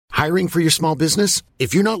Hiring for your small business?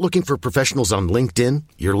 If you're not looking for professionals on LinkedIn,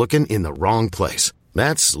 you're looking in the wrong place.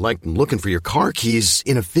 That's like looking for your car keys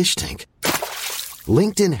in a fish tank.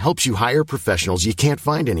 LinkedIn helps you hire professionals you can't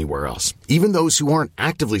find anywhere else, even those who aren't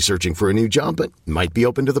actively searching for a new job but might be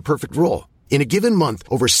open to the perfect role. In a given month,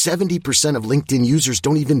 over 70% of LinkedIn users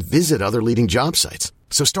don't even visit other leading job sites.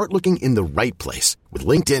 So start looking in the right place. With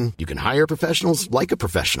LinkedIn, you can hire professionals like a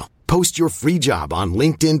professional. Post your free job on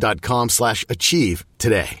linkedin.com/achieve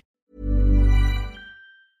today.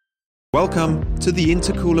 Welcome to the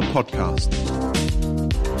Intercooler Podcast.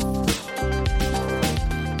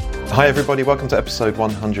 Hi everybody, welcome to episode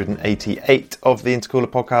 188 of the Intercooler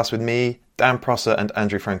Podcast with me, Dan Prosser, and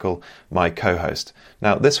Andrew Frankel, my co-host.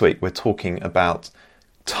 Now this week we're talking about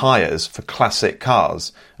tyres for classic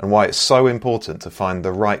cars and why it's so important to find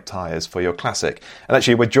the right tyres for your classic. And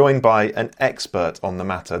actually we're joined by an expert on the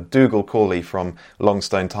matter, Dougal Corley from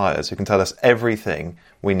Longstone Tyres, who can tell us everything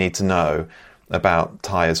we need to know about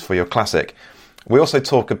tyres for your classic. We also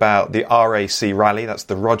talk about the RAC Rally, that's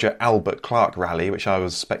the Roger Albert Clark Rally, which I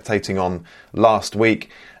was spectating on last week,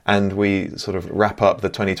 and we sort of wrap up the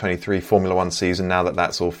 2023 Formula One season now that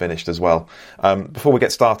that's all finished as well. Before we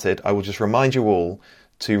get started, I will just remind you all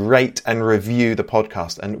to rate and review the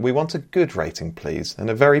podcast, and we want a good rating, please, and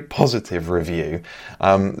a very positive review.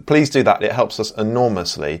 Please do that, it helps us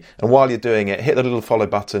enormously, and while you're doing it, hit the little follow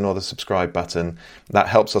button or the subscribe button. That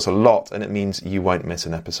helps us a lot, and it means you won't miss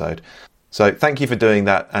an episode. So thank you for doing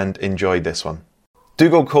that, and enjoy this one.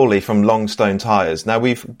 Dougal Corley from Longstone Tyres. Now,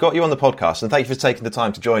 we've got you on the podcast, and thank you for taking the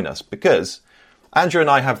time to join us, because Andrew and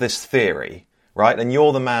I have this theory, right? And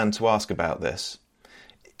you're the man to ask about this.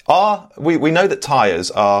 We know that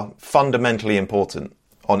tyres are fundamentally important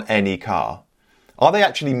on any car. Are they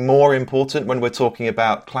actually more important when we're talking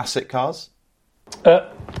about classic cars?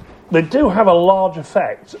 They do have a large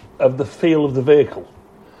effect of the feel of the vehicle.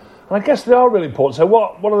 And I guess they are really important. So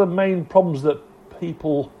one of the main problems that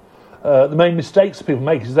people, the main mistakes that people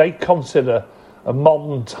make is they consider a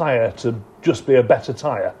modern tyre to just be a better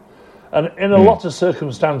tyre. And in a lot of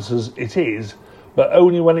circumstances it is, but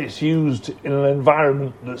only when it's used in an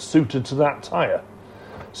environment that's suited to that tyre.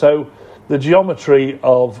 So the geometry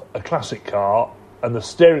of a classic car and the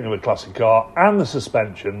steering of a classic car and the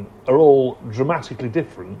suspension are all dramatically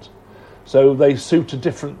different. So they suit a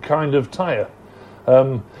different kind of tyre.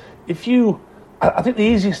 I think the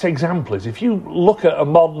easiest example is if you look at a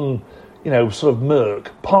modern, sort of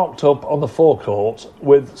Merc parked up on the forecourt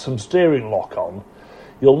with some steering lock on,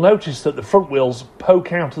 you'll notice that the front wheels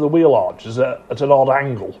poke out of the wheel arches at an odd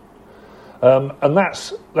angle. And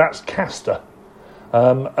that's caster.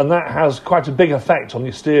 And that has quite a big effect on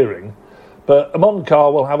your steering. But a modern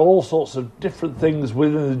car will have all sorts of different things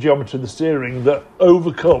within the geometry of the steering that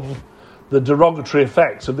overcome the derogatory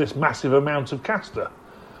effects of this massive amount of caster.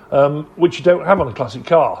 Which you don't have on a classic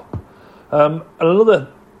car. And another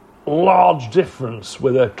large difference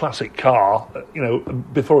with a classic car,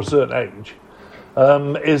 before a certain age,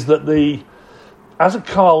 is that as a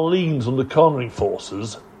car leans under cornering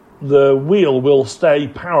forces, the wheel will stay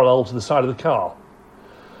parallel to the side of the car.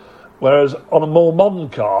 Whereas on a more modern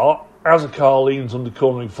car, as a car leans under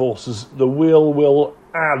cornering forces, the wheel will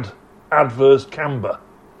add adverse camber.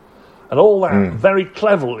 And all that very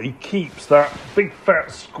cleverly keeps that big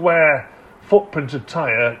fat square footprint of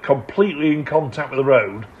tyre completely in contact with the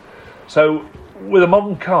road. So with a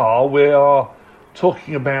modern car, we are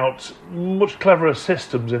talking about much cleverer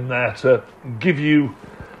systems in there to give you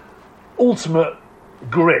ultimate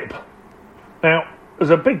grip. Now, there's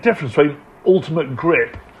a big difference between ultimate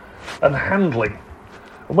grip and handling.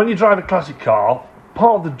 And when you drive a classic car,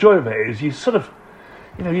 part of the joy of it is you sort of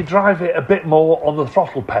you drive it a bit more on the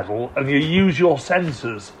throttle pedal and you use your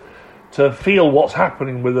sensors to feel what's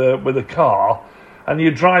happening with a car, and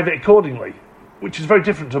you drive it accordingly, which is very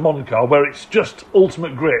different to a modern car where it's just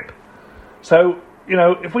ultimate grip. So,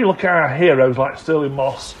 if we look at our heroes like Stirling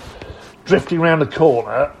Moss drifting around a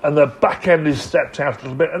corner and the back end is stepped out a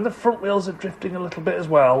little bit and the front wheels are drifting a little bit as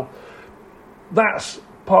well, that's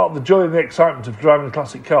part of the joy and the excitement of driving a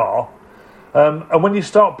classic car. And when you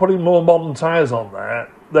start putting more modern tyres on there,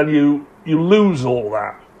 then you lose all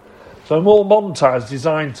that. So more modern tyres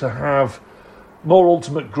designed to have more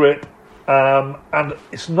ultimate grip, and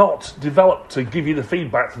it's not developed to give you the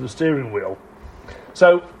feedback from the steering wheel.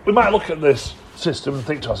 So we might look at this system and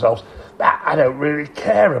think to ourselves, I don't really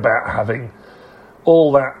care about having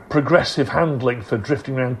all that progressive handling for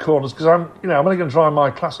drifting around corners, because I'm only going to drive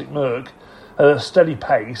my classic Merc at a steady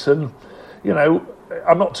pace, and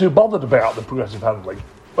I'm not too bothered about the progressive handling.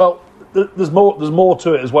 Well, there's more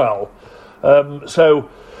to it as well. The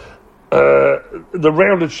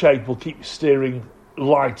rounded shape will keep your steering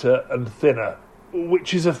lighter and thinner,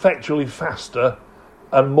 which is effectively faster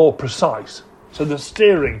and more precise. So the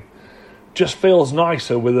steering just feels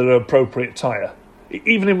nicer with an appropriate tyre.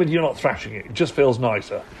 Even when you're not thrashing it, it just feels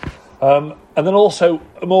nicer. And then also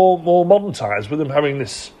more modern tyres, with them having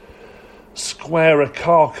this squarer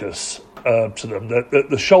carcass to them.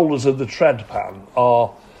 The shoulders of the tread pan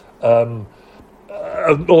are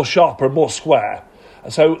more sharper and more square.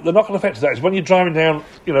 And so the knock-on effect of that is when you're driving down,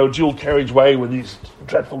 dual carriageway with these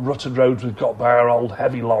dreadful rutted roads we've got by our old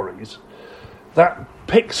heavy lorries, that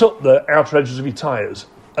picks up the outer edges of your tyres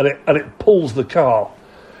and it pulls the car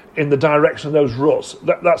in the direction of those ruts.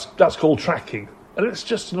 That's called tracking, and it's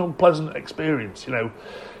just an unpleasant experience.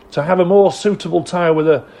 To have a more suitable tyre with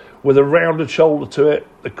a rounded shoulder to it,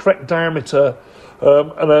 the correct diameter,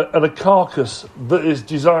 and a carcass that is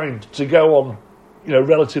designed to go on,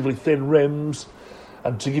 relatively thin rims,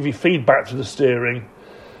 and to give you feedback to the steering.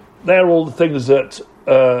 They're all the things that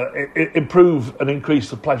improve and increase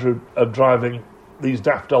the pleasure of driving these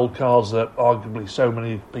daft old cars that arguably so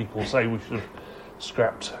many people say we should have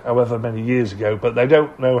scrapped however many years ago, but they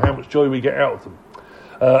don't know how much joy we get out of them.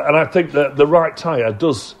 And I think that the right tyre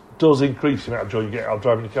does increase the amount of joy you get out of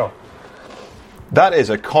driving a car. That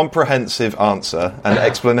is a comprehensive answer and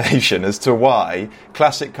explanation as to why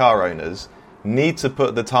classic car owners need to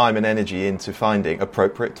put the time and energy into finding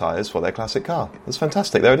appropriate tyres for their classic car. That's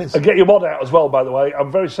fantastic. There it is. And get your mod out as well, by the way.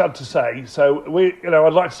 I'm very sad to say. So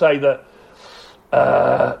I'd like to say that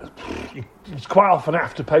you quite often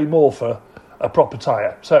have to pay more for a proper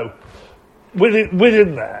tyre. So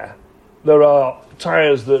within there are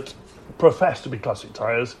tyres that profess to be classic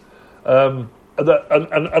tyres, and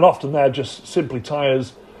often they're just simply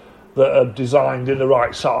tyres that are designed in the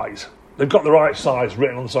right size. They've got the right size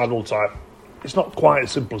written on the side of all the tyre. It's not quite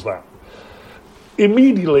as simple as that.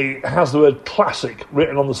 Immediately it has the word classic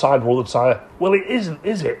written on the sidewall of the tyre. Well, it isn't,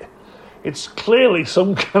 is it? It's clearly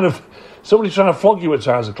some kind of somebody trying to flog you a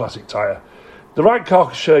tyre as a classic tyre. The right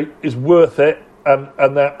carcass shape is worth it,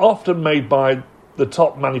 and they're often made by the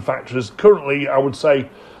top manufacturers. Currently, I would say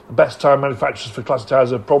the best tyre manufacturers for classic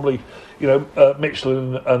tyres are probably,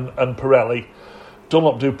 Michelin and Pirelli.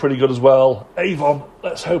 Dunlop do pretty good as well. Avon,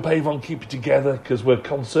 let's hope Avon keep it together because we're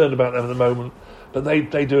concerned about them at the moment. But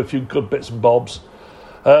they do a few good bits and bobs.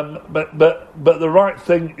 But the right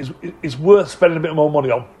thing is worth spending a bit more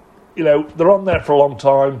money on. They're on there for a long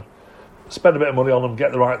time. Spend a bit of money on them,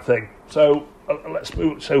 get the right thing. So let's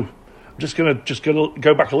move. So I'm just gonna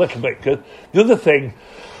go back a little bit. Cause the other thing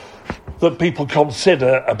that people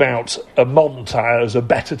consider about a modern tyre as a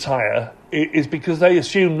better tyre is because they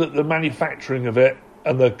assume that the manufacturing of it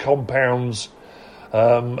and the compounds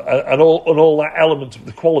and all that element of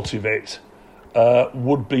the quality of it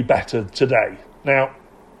would be better today. Now,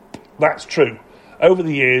 that's true. Over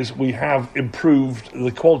the years, we have improved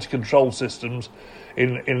the quality control systems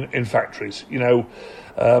in factories.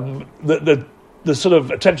 The sort of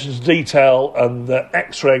attention to detail and the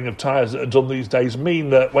X-raying of tyres that are done these days mean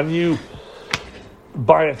that when you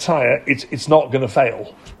buy a tyre, it's not going to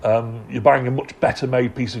fail. You're buying a much better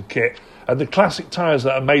made piece of kit. And the classic tyres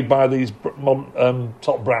that are made by these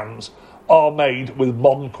top brands are made with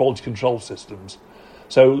modern quality control systems.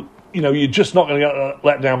 So, you're just not going to get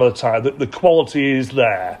let down by the tyre. The quality is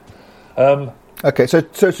there. Okay, so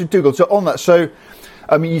Dougal, so on that,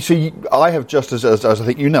 I have just, as I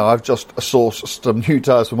think I've just sourced some new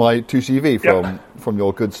tyres for my 2CV from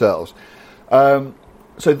your good selves.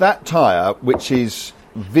 So that tyre, which is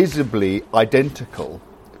visibly identical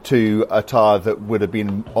to a tyre that would have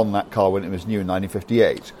been on that car when it was new in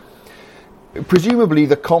 1958, presumably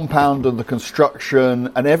the compound and the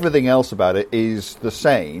construction and everything else about it is the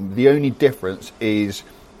same. The only difference is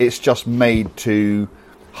it's just made to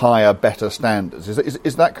higher, better standards.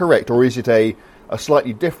 Is that correct, or is it a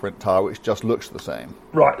slightly different tyre which just looks the same?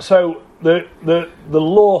 Right, so the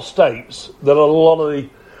law states that a lot of the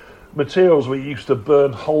materials we used to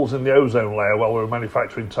burn holes in the ozone layer while we were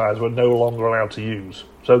manufacturing tyres were no longer allowed to use.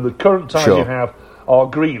 So the current tyres you have are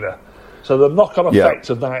greener. So the knock-on effect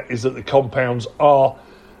of that is that the compounds are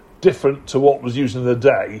different to what was used in the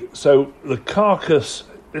day. So the carcass,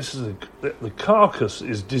 the carcass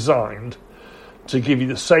is designed to give you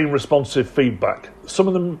the same responsive feedback. Some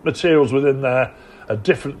of the materials within there are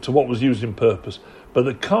different to what was used in purpose, but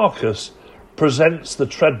the carcass presents the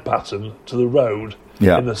tread pattern to the road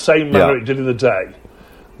in the same manner it did in the day.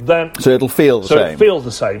 So it'll feel the same. So it feels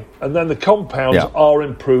the same, and then the compounds are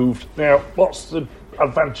improved. Now, what's the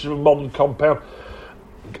advantage of a modern compound?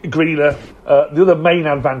 Greener. The other main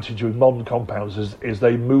advantage with modern compounds is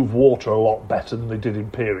they move water a lot better than they did in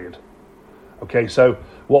period. Okay, so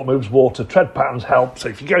what moves water? Tread patterns help. So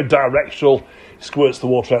if you go directional, it squirts the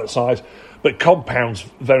water out the side. But compound's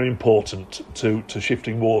very important to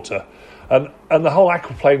shifting water. And the whole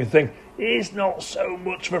aquaplaning thing is not so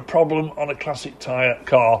much of a problem on a classic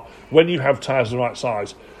car when you have tyres the right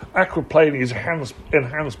size. Aquaplaning is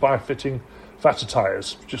enhanced by fitting fatter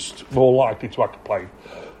tyres, just more likely to aquaplane.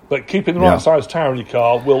 But keeping the right size tyre in your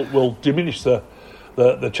car will diminish the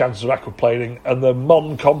chances of aquaplaning, and the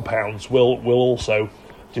modern compounds will also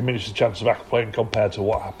diminish the chances of aquaplaning compared to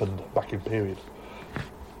what happened back in period.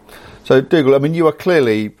 So, Dougal, I mean, you are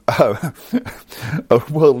clearly a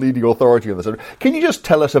world-leading authority on this. Can you just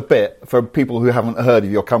tell us a bit, for people who haven't heard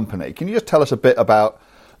of your company, can you just tell us a bit about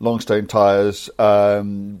Longstone Tyres,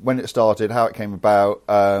 when it started, how it came about,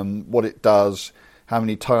 what it does, how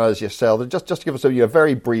many tyres you sell? Just give us a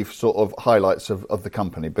very brief sort of highlights of the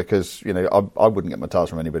company, because, you know, I wouldn't get my tyres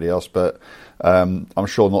from anybody else, but I'm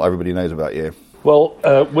sure not everybody knows about you. Well,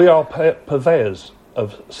 we are purveyors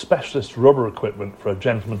of specialist rubber equipment for a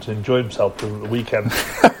gentleman to enjoy himself during the weekend.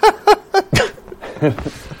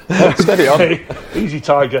 Steady on. Easy,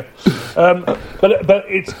 Tiger. But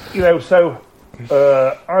it's, you know, so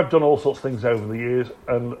I've done all sorts of things over the years,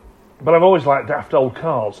 but I've always liked daft old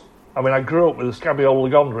cars. I mean, I grew up with a scabby old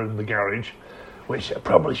Lagonda in the garage, which I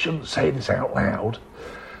probably shouldn't say this out loud,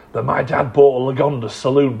 but my dad bought a Lagonda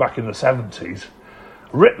saloon back in the 70s,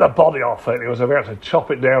 ripped the body off it, and he was about to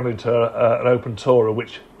chop it down into an open tourer,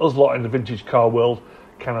 which us lot in the vintage car world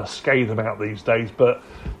kind of scathe about these days, but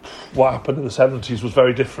what happened in the 70s was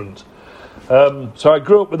very different. So I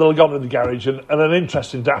grew up with a Lagonda in the garage and an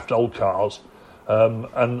interest in daft old cars,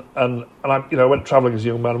 and I, you know, went travelling as a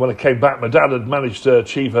young man. When I came back, my dad had managed to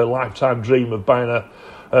achieve a lifetime dream of buying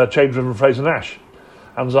a chain-driven Fraser Nash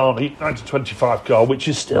Hands-on 1925 car, which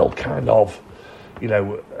is still kind of, you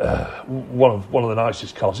know, one of the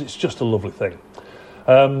nicest cars. It's just a lovely thing.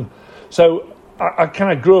 So I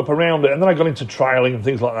kind of grew up around it, and then I got into trialling and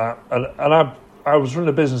things like that. And I was running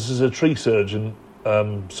a business as a tree surgeon.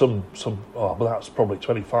 Well, that's probably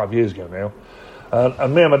 25 years ago now.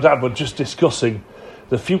 And me and my dad were just discussing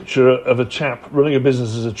the future of a chap running a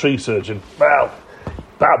business as a tree surgeon. Well,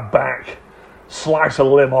 bad back, slice a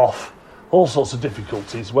limb off, all sorts of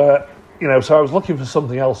difficulties. Where, you know, so I was looking for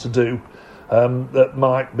something else to do. That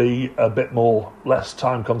might be a bit more, less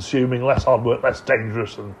time-consuming, less hard work, less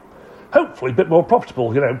dangerous, and hopefully a bit more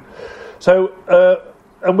profitable, you know. So,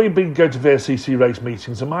 and we've been going to VSCC race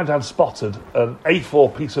meetings, and my dad spotted an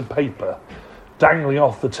A4 piece of paper dangling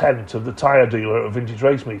off the tent of the tyre dealer at vintage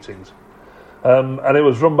race meetings. And it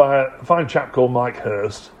was run by a fine chap called Mike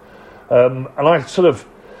Hurst. And I sort of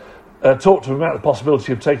talked to him about the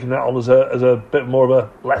possibility of taking that on as a bit more of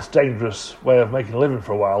a less dangerous way of making a living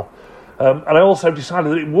for a while. And I also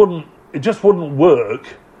decided that it just wouldn't work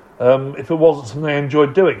if it wasn't something I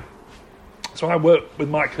enjoyed doing. So I worked with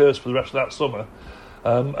Mike Hurst for the rest of that summer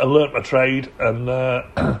and learnt my trade and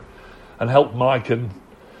helped Mike and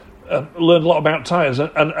learned a lot about tyres.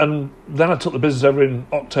 And then I took the business over in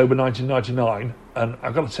October 1999, and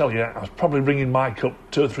I've got to tell you, I was probably ringing Mike up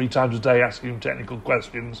 2 or 3 times a day asking him technical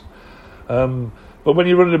questions. But when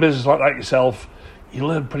you're running a business like that yourself, you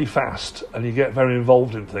learn pretty fast and you get very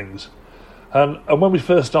involved in things. And when we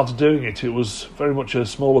first started doing it, it was very much a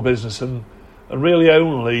smaller business and really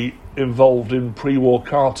only involved in pre-war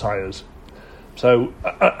car tyres. So,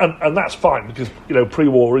 and that's fine, because, you know,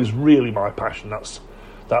 pre-war is really my passion. That's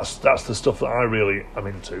the stuff that I really am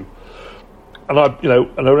into. And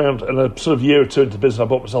around a sort of year or two into business, I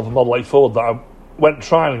bought myself a Model A Ford that I went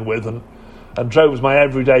trialling with and drove as my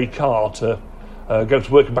everyday car to go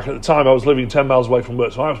to work. And back at the time, I was living 10 miles away from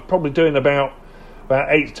work, so I was probably doing about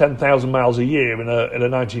 8,000 to 10,000 miles a year in a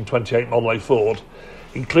 1928 Model A Ford,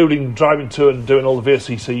 including driving to and doing all the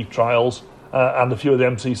VSCC trials and a few of the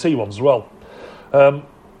MCC ones as well.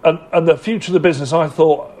 And the future of the business, I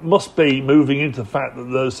thought, must be moving into the fact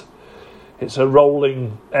that it's a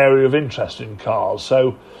rolling area of interest in cars.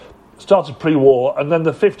 So started pre-war, and then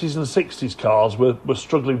the 50s and 60s cars were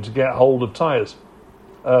struggling to get hold of tyres.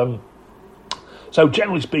 So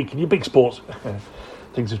generally speaking, your big sports...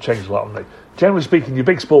 things have changed a lot, haven't they? Generally speaking, your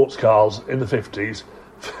big sports cars in the 50s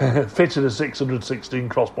fitted a 616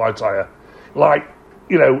 cross-ply tyre. Like,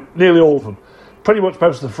 you know, nearly all of them. Pretty much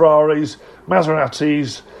most of the Ferraris,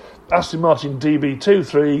 Maseratis, Aston Martin DB2,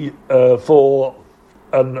 3, 4,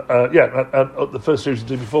 and the first series of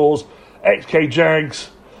DB4s, XK Jags,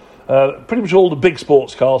 pretty much all the big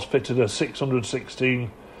sports cars fitted a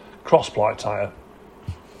 616 cross-ply tyre.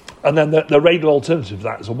 And then the radial alternative to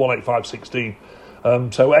that is a 185/16.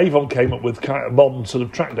 So Avon came up with kind of modern sort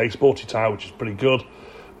of track day sporty tyre, which is pretty good.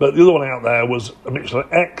 But the other one out there was a Michelin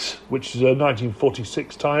X, which is a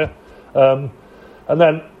 1946 tyre. And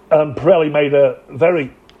then Pirelli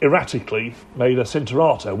very erratically made a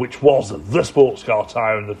Cinturato, which was the sports car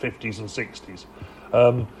tyre in the 50s and 60s.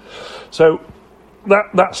 So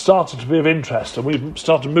that started to be of interest, and we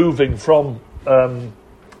started moving from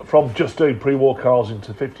just doing pre-war cars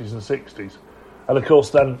into 50s and 60s. And of course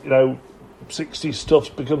then, 60s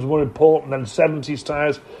stuff becomes more important, then 70s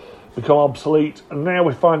tyres become obsolete, and now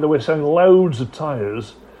we find that we're selling loads of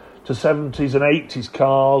tyres to 70s and 80s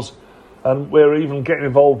cars, and we're even getting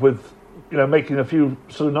involved with making a few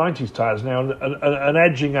sort of 90s tyres now and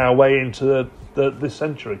edging our way into this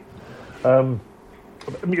century.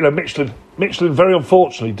 Michelin very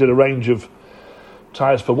unfortunately did a range of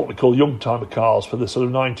tyres for what we call young timer cars, for the sort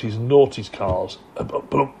of 90s and noughties cars,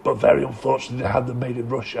 but very unfortunately they had them made in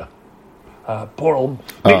Russia. Poor old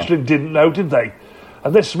Michelin didn't know, did they?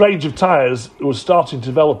 And this range of tyres was starting to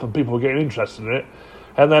develop and people were getting interested in it.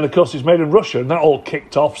 And then, of course, it's made in Russia and that all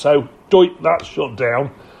kicked off. So, that's shut down.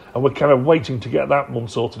 And we're kind of waiting to get that one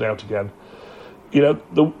sorted out again.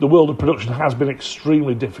 The world of production has been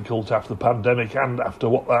extremely difficult after the pandemic and after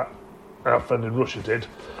what our friend in Russia did.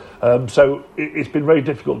 So it's been very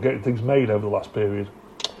difficult getting things made over the last period.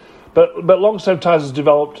 But Longstone Tyres has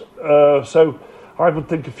developed, so I would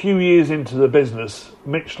think a few years into the business,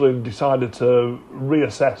 Michelin decided to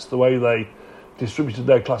reassess the way they distributed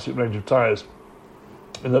their classic range of tyres,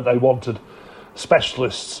 in that they wanted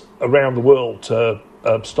specialists around the world to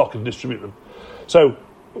stock and distribute them. So,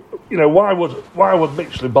 why would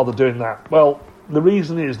Michelin bother doing that? Well, the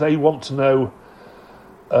reason is they want to know,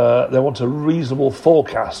 they want a reasonable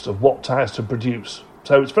forecast of what tyres to produce.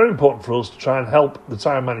 So it's very important for us to try and help the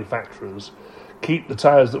tyre manufacturers keep the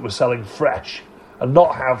tyres that we're selling fresh and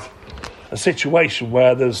not have a situation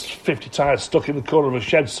where there's 50 tyres stuck in the corner of a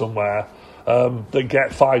shed somewhere that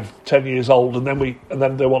get 5-10 years old and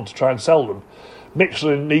then they want to try and sell them.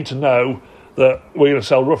 Michelin need to know that we're going to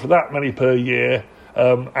sell roughly that many per year.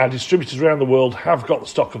 Our distributors around the world have got the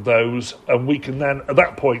stock of those, and we can then, at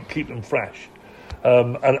that point, keep them fresh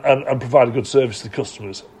and provide a good service to the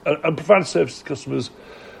customers. And provide a service to customers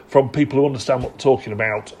from people who understand what they're talking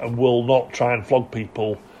about and will not try and flog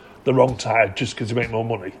people the wrong tyre just because they make more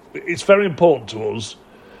money. It's very important to us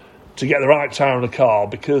to get the right tyre on a car,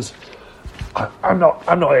 because I'm not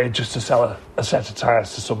here just to sell a set of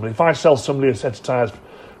tyres to somebody. If I sell somebody a set of tyres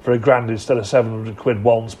for £1,000 instead of 700 quid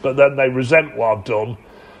once, but then they resent what I've done,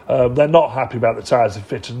 they're not happy about the tyres they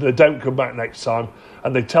fitted, and they don't come back next time,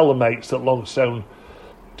 and they tell the mates that Longstone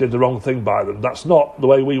did the wrong thing by them. That's not the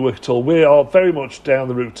way we work at all. We are very much down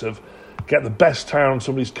the route of get the best tyre on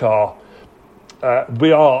somebody's car.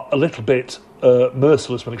 We are a little bit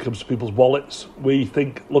merciless when it comes to people's wallets. We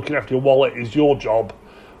think looking after your wallet is your job.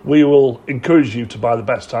 We will encourage you to buy the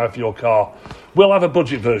best tyre for your car. We'll have a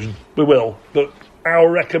budget version, we will, but our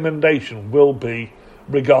recommendation will be,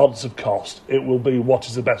 regardless of cost, it will be what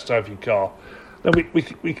is the best tyre for your car. Then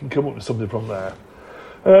we can come up with something from there.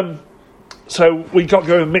 So we got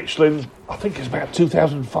going with Michelin, I think it's about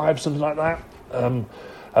 2005, something like that. And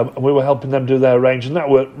we were helping them do their range, and that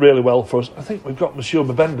worked really well for us. I think we've got Monsieur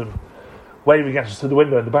Mabendon waving at us through the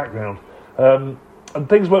window in the background. And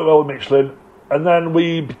things went well with Michelin. And then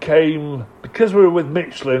we became, because we were with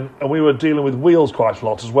Michelin and we were dealing with wheels quite a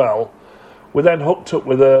lot as well, we then hooked up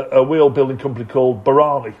with a wheel building company called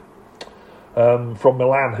Barani from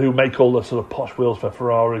Milan, who make all the sort of posh wheels for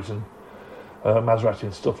Ferraris and Maserati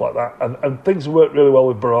and stuff like that. And things have worked really well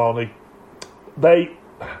with Barani. They're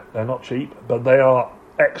not cheap, but they are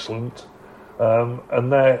excellent. And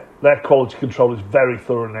their quality control is very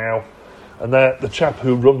thorough now. And the chap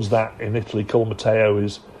who runs that in Italy, called Matteo,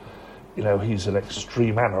 is... he's an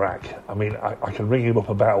extreme anorak. I mean, I can ring him up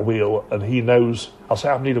about a wheel and he knows, I'll say,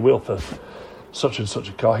 I need a wheel for such and such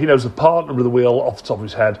a car. He knows the partner of the wheel off the top of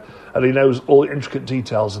his head, and he knows all the intricate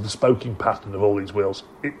details of the spoking pattern of all these wheels.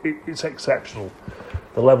 It's exceptional,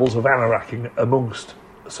 the levels of anoraking amongst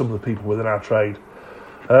some of the people within our trade.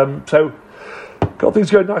 So, got things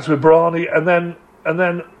going nicely with Barani, and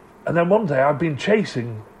then one day I've been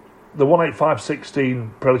chasing the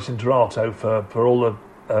 185/16 Pirelli Cinturato for all the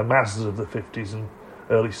Mazdas of the 50s and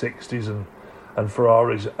early 60s and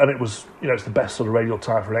Ferraris, and it was, it's the best sort of radial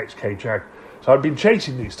tyre for an XK Jag. So I'd been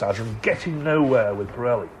chasing these tyres and getting nowhere with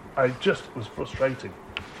Pirelli. It just was frustrating.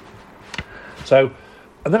 So,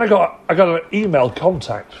 and then I got an email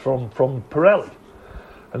contact from Pirelli,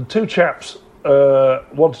 and two chaps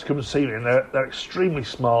wanted to come and see me, and they're extremely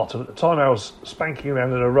smart. And at the time I was spanking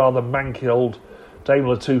around in a rather manky old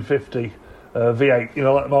Daimler 250 V8, like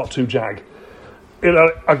the Mark II Jag.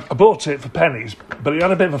 I bought it for pennies, but it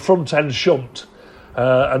had a bit of a front end shunt,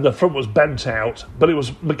 and the front was bent out, but it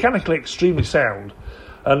was mechanically extremely sound,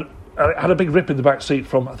 and it had a big rip in the back seat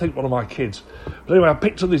from, I think, one of my kids. But anyway, I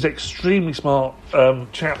picked up these extremely smart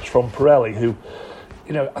chaps from Pirelli who,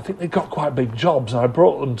 I think they've got quite big jobs, and I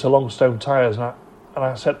brought them to Longstone Tyres, and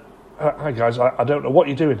I said, "Hi guys, I don't know what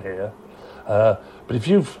you're doing here, but if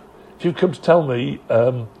you've come to tell me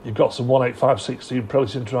you've got some 185/16 Pirelli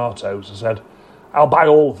Cinturatos," I said, "I'll buy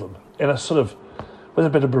all of them," in a sort of, with a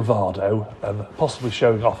bit of bravado and possibly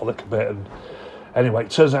showing off a little bit. And anyway,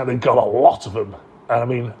 it turns out they've got a lot of them, and I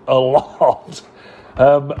mean a lot.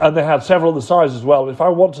 And they had several other sizes as well. If I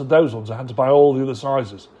wanted those ones, I had to buy all the other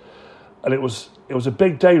sizes, and it was a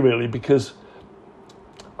big day really, because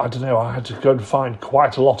I don't know, I had to go and find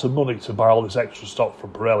quite a lot of money to buy all this extra stock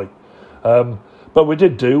from Pirelli. But we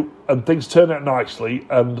did do, and things turned out nicely,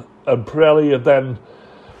 and Pirelli have then,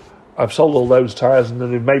 I've sold all those tyres, and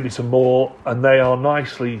then they've made me some more, and they are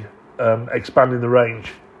nicely expanding the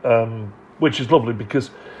range, which is lovely because,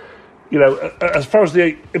 as far as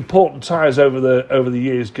the important tyres over the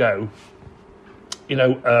years go,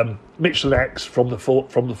 Michelin X from the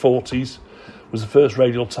 40s was the first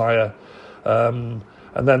radial tyre,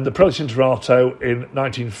 and then the Pirelli Cinturato in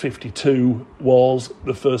 1952 was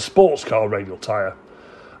the first sports car radial tyre.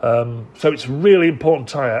 So it's a really important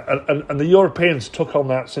tyre, and the Europeans took on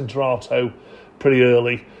that Cinturato pretty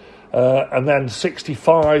early, and then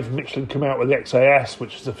 65 Michelin came out with the XAS,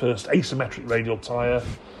 which is the first asymmetric radial tyre,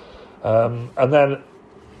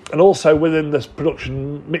 and also within this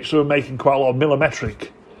production, Michelin were making quite a lot of millimetric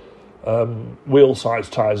wheel size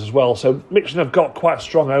tyres as well. So Michelin have got quite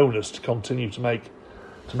strong owners to continue to make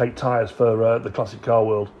tyres for the classic car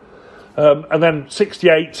world. And then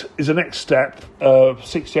 68 is the next step.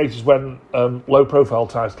 68 is when low-profile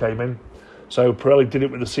tyres came in. So Pirelli did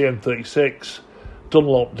it with the CN36,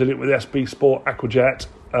 Dunlop did it with the SB Sport Aquajet,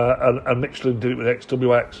 and Michelin did it with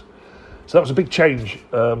XWX. So that was a big change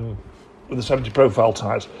with the 70 profile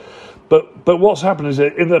tyres. But what's happened is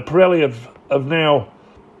that in the Pirelli have now,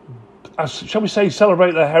 shall we say,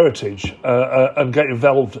 celebrate their heritage and get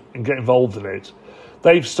involved in it.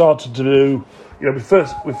 They've started to do, we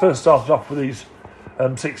first started off with these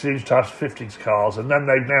 16-inch tyres for 50s cars, and then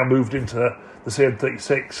they've now moved into the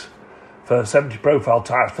CN36 for 70 profile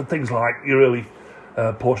tyres for things like your early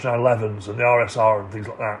Porsche 911s and the RSR and things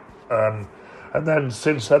like that. And then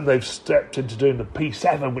since then they've stepped into doing the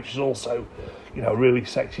P7, which is also, a really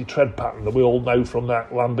sexy tread pattern that we all know from that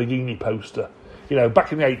Lamborghini poster.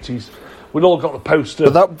 Back in the 80s, we'd all got the poster.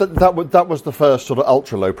 But that was the first sort of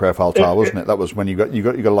ultra low profile tyre, wasn't it? That was when you got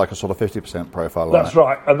like a sort of 50% profile. That's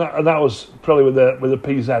right, and that was probably with the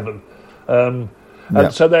P7.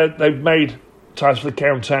 And so they've made tyres for the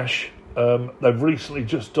Countach. They've recently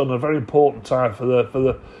just done a very important tyre for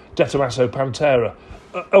the De Tomaso Pantera.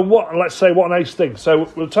 And what an ace thing. So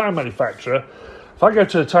with a tyre manufacturer, if I go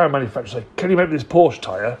to a tyre manufacturer and say, "Can you make this Porsche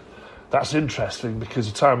tyre?" That's interesting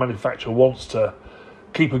because the tyre manufacturer wants to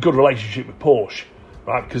keep a good relationship with Porsche,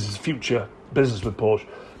 right? Because it's future business with Porsche.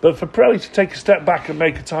 But for Pirelli to take a step back and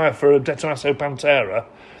make a tyre for a De Tomaso Pantera,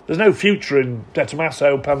 there's no future in De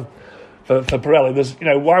Tomaso for Pirelli. There's,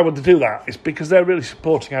 why would they do that? It's because they're really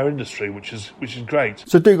supporting our industry, which is great.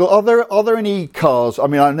 So, Dougal, are there any cars? I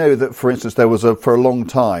mean, I know that, for instance, there was for a long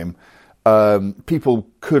time, people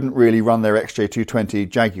couldn't really run their XJ220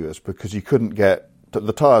 Jaguars because you couldn't get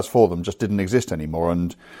the tyres for them, just didn't exist anymore.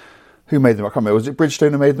 And who made them? I can't remember. Was it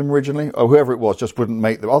Bridgestone who made them originally? Or whoever it was just wouldn't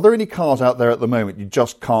make them. Are there any cars out there at the moment you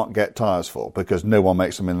just can't get tyres for because no one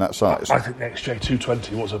makes them in that size? I think the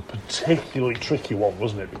XJ220 was a particularly tricky one,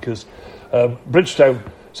 wasn't it? Because Bridgestone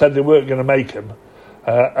said they weren't going to make them,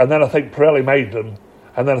 and then I think Pirelli made them,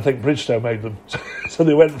 and then I think Bridgestone made them. So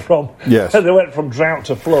they went from drought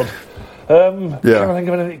to flood. Can't think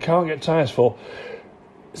of anything you can't get tyres for.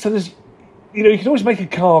 So there's, you can always make a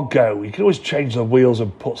car go. You can always change the wheels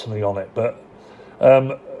and put something on it. But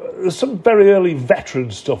there's some very early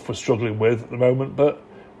veteran stuff we're struggling with at the moment. But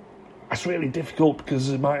that's really difficult because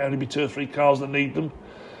there might only be 2 or 3 cars that need them.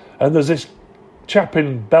 And there's this chap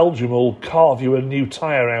in Belgium who'll carve you a new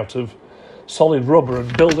tyre out of solid rubber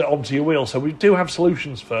and build it onto your wheel. So we do have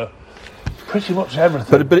solutions for pretty much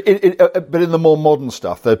everything. But in the more modern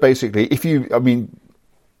stuff, they're basically, if you're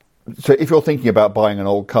thinking about buying an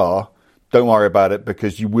old car, don't worry about it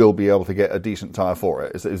because you will be able to get a decent tyre for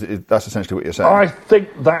it. That's essentially what you're saying. I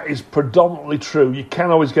think that is predominantly true. You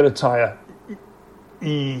can always get a tyre.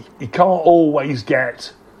 You can't always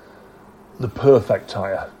get the perfect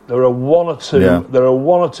tyre. There are one or two. Yeah. There are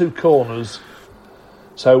 1 or 2 corners.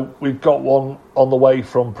 So we've got one on the way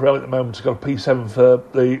from Pirelli at the moment. It's got a P7 for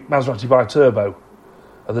the Maserati Biturbo,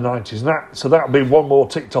 of the 90s. So that would be one more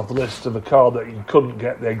ticked off the list of a car that you couldn't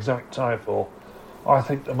get the exact tyre for. I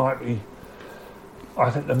think there might be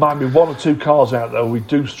one or two cars out there we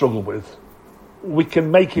do struggle with. We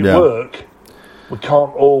can make it work. We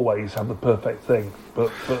can't always have the perfect thing,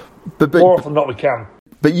 but more often than not we can.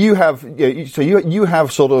 But you have, you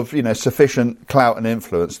have sort of, sufficient clout and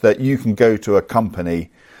influence that you can go to a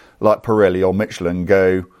company like Pirelli or Michelin and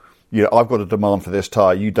go, I've got a demand for this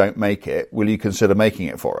tyre, you don't make it, will you consider making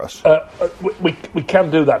it for us? We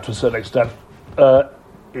can do that to a certain extent.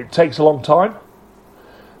 It takes a long time.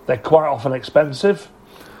 They're quite often expensive.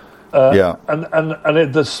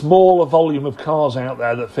 And the smaller volume of cars out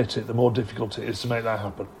there that fit it, the more difficult it is to make that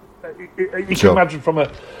happen. You can imagine from a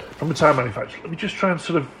tyre manufacturer. Let me just try and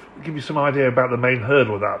sort of give you some idea about the main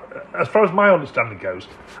hurdle of that. As far as my understanding goes,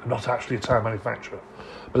 I'm not actually a tyre manufacturer,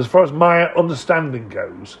 but as far as my understanding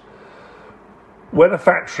goes, when a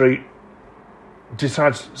factory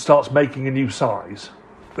starts making a new size,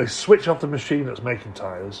 they switch off the machine that's making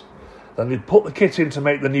tyres, then they put the kit in to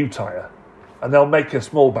make the new tyre, and they'll make a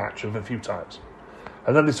small batch of a few tyres,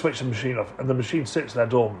 and then they switch the machine off, and the machine sits there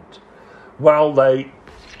dormant while they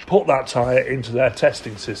put that tyre into their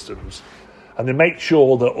testing systems, and they make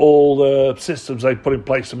sure that all the systems they put in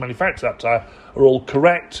place to manufacture that tyre are all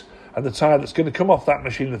correct, and the tyre that's going to come off that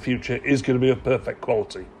machine in the future is going to be of perfect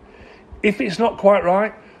quality. If it's not quite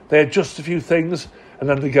right, they adjust a few things, and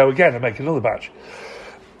then they go again and make another batch.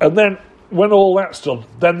 And then, when all that's done,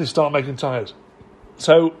 then they start making tyres.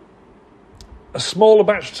 So, a smaller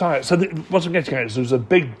batch of tyres. So, what I'm getting at is there's a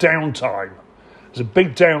big downtime. There's a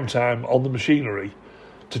big downtime on the machinery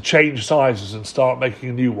to change sizes and start making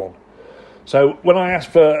a new one. So, when I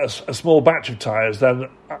ask for a small batch of tyres, then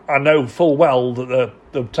I know full well that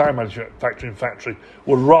the tyre manufacturing factory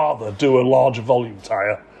would rather do a larger volume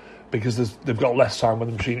tyre because they've got less time when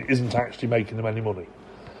the machine isn't actually making them any money.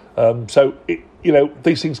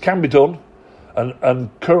 These things can be done, and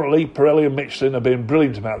currently Pirelli and Michelin are being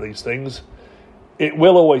brilliant about these things. It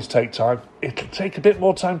will always take time. It'll take a bit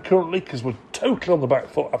more time currently because we're totally on the back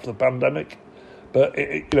foot after the pandemic, but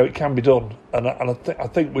it can be done, and I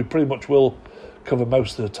think we pretty much will cover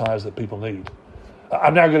most of the tyres that people need.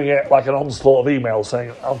 I'm now going to get like an onslaught of emails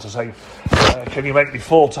saying, can you make me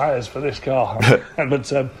 4 tyres for this car?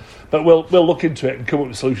 But we'll look into it and come up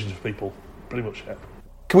with solutions for people, pretty much, yeah.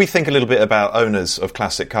 Can we think a little bit about owners of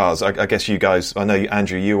classic cars? I guess you guys, I know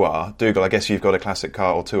Andrew, you are. Dougal, I guess you've got a classic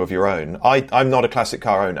car or two of your own. I'm not a classic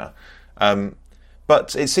car owner.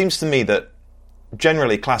 But it seems to me that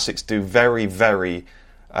generally classics do very, very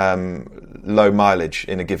low mileage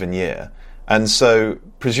in a given year. And so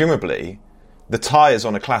presumably the tyres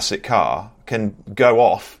on a classic car can go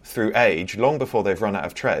off through age long before they've run out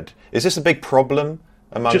of tread. Is this a big problem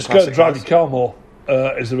among just classic go and drive cars? your car more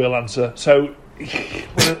is the real answer. So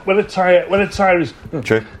when a tyre is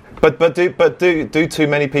true, but do too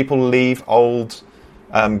many people leave old,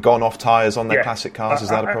 gone off tyres on their classic cars? Is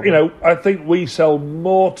that a problem? I think we sell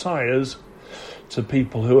more tyres to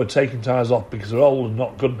people who are taking tyres off because they're old and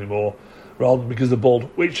not good anymore, rather than because they're bald,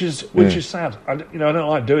 which is sad. I don't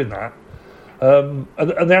like doing that. And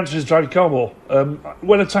the answer is drive your car more.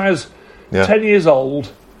 When a tyre's 10 years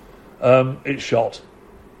old, it's shot.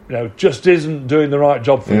 Just isn't doing the right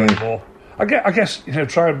job for you anymore. I guess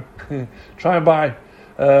try and buy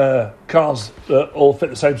cars that all fit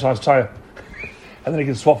the same size tyre, and then you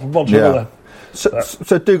can swap them one to another.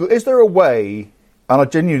 So Dougal, is there a way? And I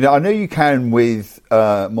know you can with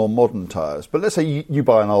more modern tyres, but let's say you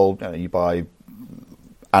buy an old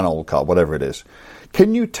car, whatever it is.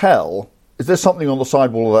 Can you tell? Is there something on the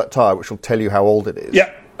sidewall of that tyre which will tell you how old it is?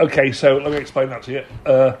 Yeah. Okay. So let me explain that to you.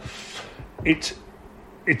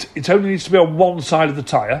 It only needs to be on one side of the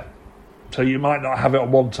tyre. So you might not have it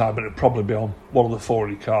on one tyre, but it'll probably be on one of the 4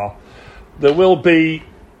 in your car. There will be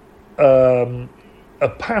a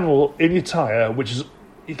panel in your tyre which is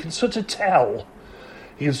you can sort of tell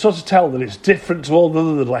that it's different to all the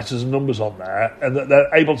other letters and numbers on there, and that they're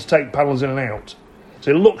able to take panels in and out. So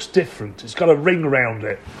it looks different. It's got a ring around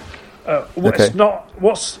it.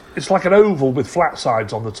 It's like an oval with flat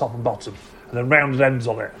sides on the top and bottom, and then rounded ends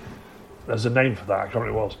on it. There's a name for that. I can't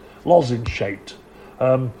remember what it was. Lozenge shaped.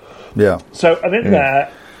 So, and in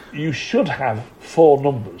there, you should have 4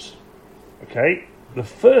 numbers. Okay? The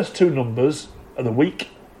first 2 numbers are the week,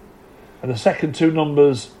 and the second 2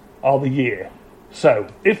 numbers are the year. So,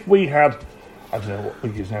 if we had, I don't know what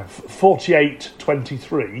week is now,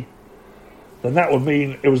 48-23, then that would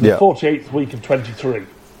mean it was the 48th week of 23.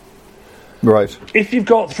 Right. If you've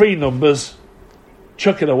got 3 numbers,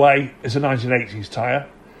 chuck it away, it's a 1980s tyre.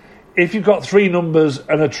 If you've got 3 numbers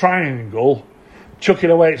and a triangle, chuck it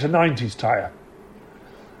away, it's a 90s tyre.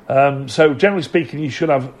 So generally speaking, you should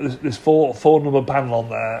have this four number panel on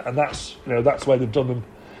there, and that's the way they've done them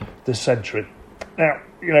this century. Now,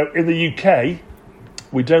 in the UK,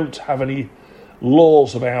 we don't have any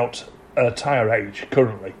laws about tyre age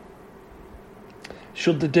currently.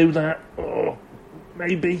 Should they do that? Oh,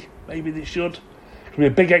 maybe they should. It'll be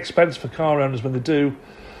a big expense for car owners when they do,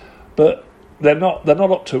 but they're not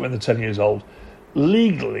up to it when they're 10 years old.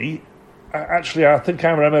 Legally, actually, I think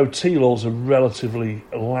our MOT laws are relatively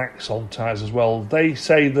lax on tyres as well. They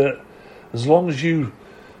say that as long as you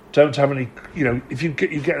don't have any, if you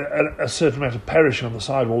get a certain amount of perishing on the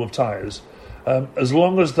sidewall of tyres, as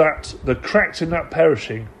long as the cracks in that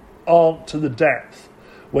perishing aren't to the depth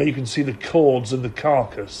where you can see the cords and the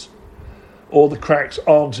carcass, or the cracks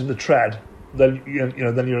aren't in the tread, then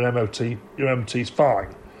then your MOT's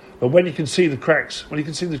fine. But when you can see the cracks, when you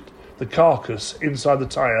can see the carcass inside the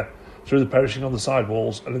tyre through the perishing on the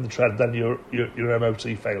sidewalls and in the tread, then your MOT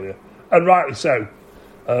failure, and rightly so.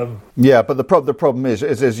 Yeah, but the problem is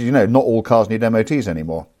not all cars need MOTs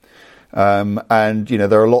anymore, and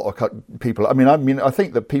there are a lot of people. I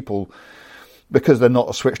think that people, because they're not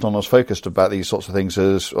as switched on, as focused about these sorts of things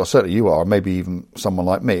as, or certainly you are, maybe even someone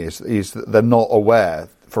like me, is that they're not aware,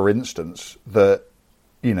 for instance, that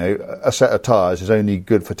a set of tyres is only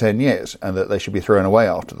good for 10 years and that they should be thrown away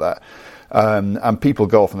after that. And people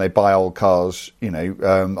go off and they buy old cars.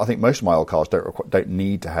 I think most of my old cars don't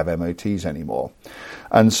need to have MOTs anymore.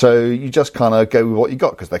 And so you just kind of go with what you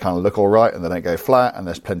got because they kind of look all right and they don't go flat and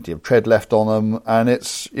there's plenty of tread left on them. And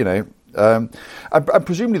it's, and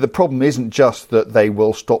presumably the problem isn't just that they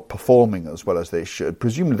will stop performing as well as they should.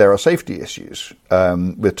 Presumably there are safety issues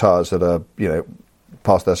with tyres that are,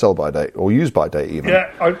 past their sell-by date or use-by date even. Yeah,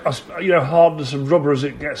 hardness and rubber as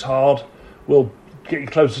it gets hard will get you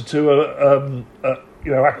closer to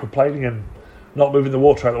aquaplaning and not moving the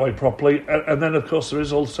water out of the way properly. And then, of course, there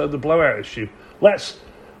is also the blowout issue. Let's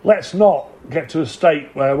not get to a state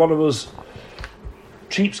where one of us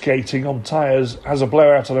cheapskating on tyres has a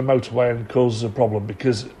blowout on a motorway and causes a problem,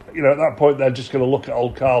 because at that point they're just going to look at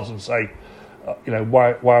old cars and say,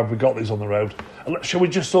 why have we got these on the road? And shall we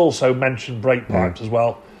just also mention brake pipes as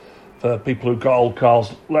well for people who've got old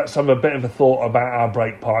cars? Let's have a bit of a thought about our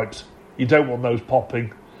brake pipes. You don't want those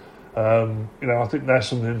popping. I think there's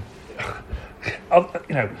something.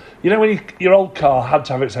 When your old car had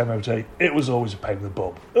to have its MOT, it was always a pain in the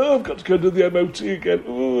bum. Oh, I've got to go do the MOT again.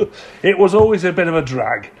 Ooh. It was always a bit of a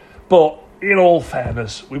drag. But in all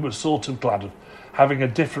fairness, we were sort of glad of having a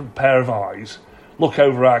different pair of eyes look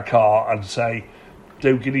over our car and say,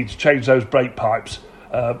 "Dude, you need to change those brake pipes."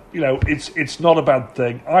 It's not a bad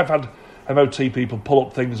thing. I've had MOT people pull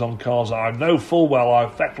up things on cars that I know full well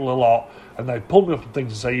I've fettled a lot, and they pull me up on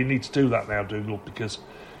things and say, "You need to do that now, Dougal, because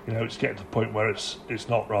it's getting to the point where it's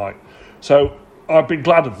not right." So I've been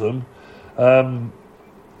glad of them,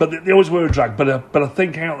 but they always were a drag. But I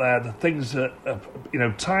think out there, the things that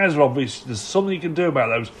tyres are obvious. There's something you can do about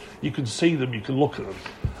those. You can see them, you can look at them,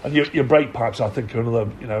 and your brake pipes, I think, are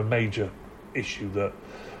another major issue that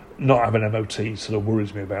not having MOT sort of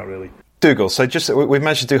worries me about, really. Dougal, so we've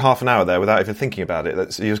managed to do half an hour there without even thinking about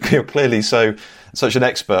it. You're clearly such an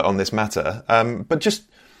expert on this matter. But just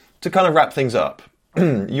to kind of wrap things up,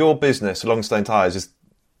 your business, Longstone Tyres, is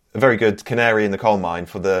a very good canary in the coal mine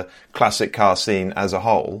for the classic car scene as a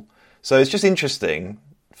whole. So it's just interesting,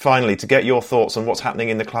 finally, to get your thoughts on what's happening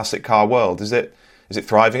in the classic car world. Is it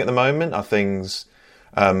thriving at the moment? Are things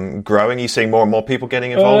growing? Are you seeing more and more people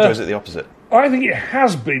getting involved, or is it the opposite? I think it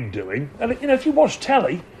has been doing. And, if you watch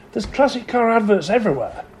telly, there's classic car adverts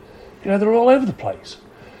everywhere. They're all over the place.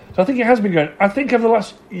 So I think it has been going. I think over the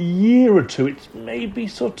last year or two, it's maybe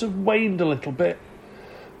sort of waned a little bit.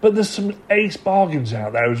 But there's some ace bargains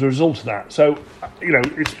out there as a result of that. So,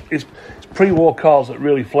 it's pre-war cars that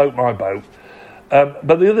really float my boat.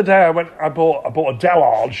 But the other day I bought a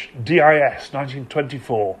Delage DIS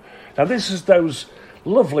 1924. Now this is those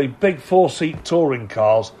lovely big 4-seat touring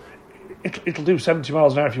cars. It'll do 70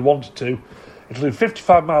 miles an hour if you wanted to. It'll do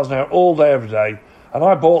 55 miles an hour all day, every day. And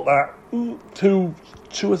I bought that two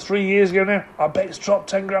or 3 years ago now. I bet it's dropped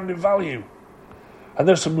 10 grand in value. And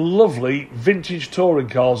there's some lovely vintage touring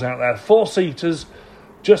cars out there. 4-seaters,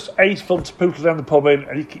 just ace fun to poodle down the pub in.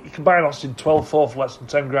 And you can buy an Austin 12.4 for less than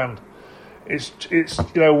 10 grand. It's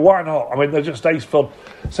why not? I mean, they're just ace fun.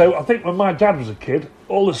 So I think when my dad was a kid,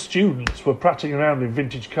 all the students were prattling around in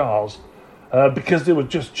vintage cars because they were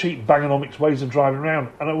just cheap Bangonomics ways of driving around,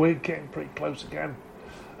 and we're getting pretty close again.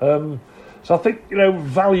 So I think,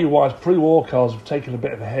 value-wise, pre-war cars have taken a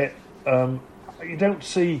bit of a hit. I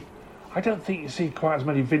don't think you see quite as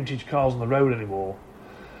many vintage cars on the road anymore.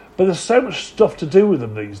 But there's so much stuff to do with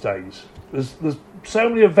them these days. There's so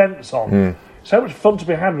many events on, so much fun to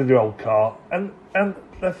be had with your old car, and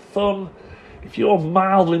they're fun. If you're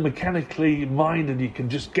mildly mechanically minded, you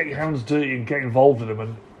can just get your hands dirty and get involved in them.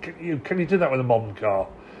 And can you do that with a modern car?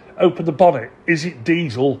 Open the bonnet. Is it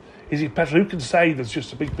diesel? Is it petrol? Who can say there's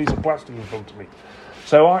just a big piece of plastic in front of me?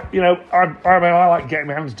 So I like getting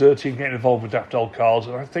my hands dirty and getting involved with daft old cars,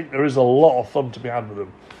 and I think there is a lot of fun to be had with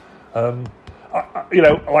them.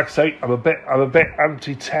 Like I say, I'm a bit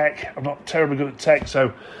anti-tech. I'm not terribly good at tech,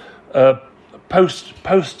 so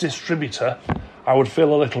post distributor, I would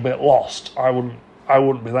feel a little bit lost. I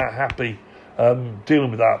wouldn't be that happy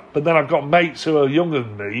dealing with that. But then I've got mates who are younger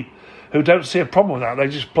than me who don't see a problem with that. They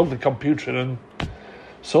just plug the computer in and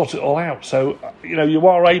sort it all out. So, you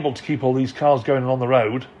are able to keep all these cars going on the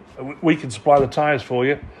road. We can supply the tyres for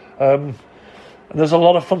you. And there's a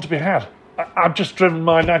lot of fun to be had. I've just driven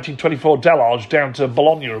my 1924 Delage down to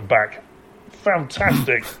Bologna and back.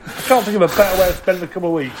 Fantastic. I can't think of a better way of spending a couple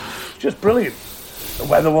of weeks. Just brilliant. The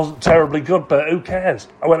weather wasn't terribly good, but who cares?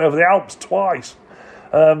 I went over the Alps twice.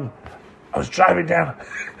 I was driving down.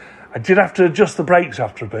 I did have to adjust the brakes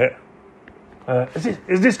after a bit.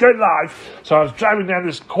 Is this going live? So I was driving down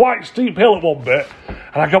this quite steep hill at one bit,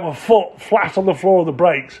 and I got my foot flat on the floor of the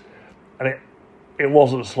brakes, and it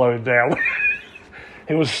wasn't slowing down.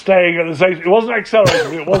 It was staying at the same. It wasn't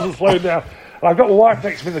accelerating. It wasn't slowing down. And I got my wife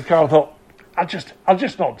next to me in the car. I thought, I'll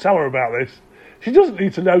just not tell her about this. She doesn't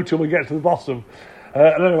need to know till we get to the bottom.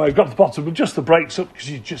 And anyway, I got to the bottom, but just the brakes up because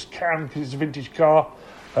you just can, because it's a vintage car.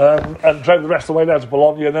 And drove the rest of the way down to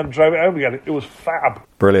Bologna, and then drove it home again. It was fab.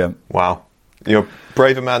 Brilliant. Wow. You're a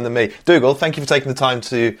braver man than me. Dougal, thank you for taking the time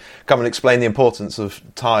to come and explain the importance of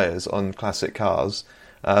tyres on classic cars.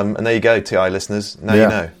 And there you go, TI listeners. Now you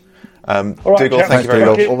know. All right, Dougal, thank you very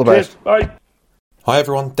much. All the best. Cheers. Bye. Hi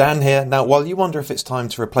everyone, Dan here. Now, while you wonder if it's time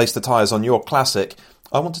to replace the tyres on your classic,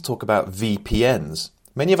 I want to talk about VPNs.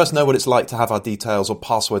 Many of us know what it's like to have our details or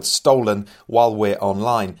passwords stolen while we're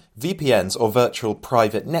online. VPNs, or virtual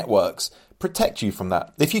private networks, protect you from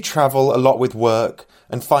that. If you travel a lot with work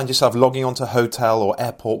and find yourself logging onto hotel or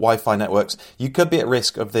airport Wi-Fi networks, you could be at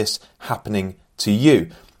risk of this happening to you.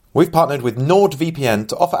 We've partnered with NordVPN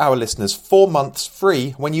to offer our listeners 4 months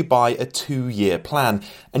free when you buy a 2-year plan,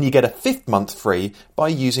 and you get a 5th month free by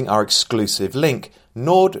using our exclusive link,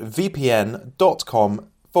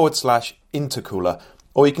 nordvpn.com/intercooler,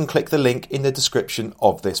 or you can click the link in the description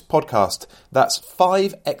of this podcast. That's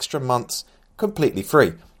 5 extra months completely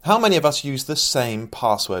free. How many of us use the same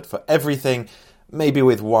password for everything, maybe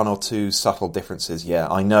with 1 or 2 subtle differences? Yeah,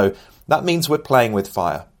 I know. That means we're playing with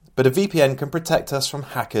fire. But a VPN can protect us from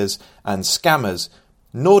hackers and scammers.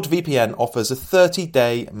 NordVPN offers a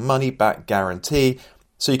 30-day money-back guarantee,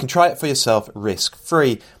 so you can try it for yourself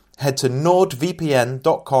risk-free. Head to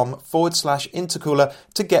nordvpn.com/intercooler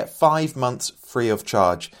to get 5 months free of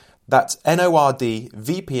charge. That's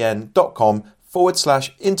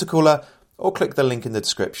nordvpn.com/intercooler, or click the link in the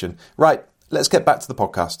description. Right, let's get back to the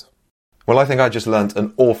podcast. Well, I think I just learnt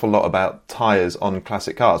an awful lot about tyres on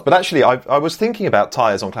classic cars. But actually, I was thinking about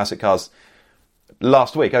tyres on classic cars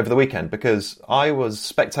last week, over the weekend, because I was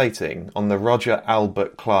spectating on the Roger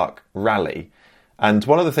Albert Clark rally. And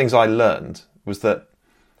one of the things I learned was that,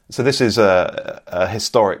 so this is a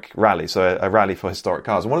historic rally, so a rally for historic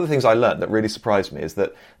cars. And one of the things I learned that really surprised me is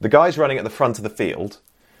that the guys running at the front of the field,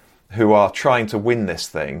 who are trying to win this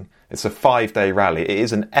thing, it's a 5-day rally. It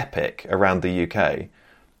is an epic around the UK.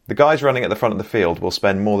 The guys running at the front of the field will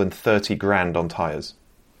spend more than 30 grand on tyres.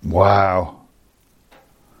 Wow.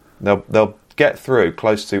 They'll get through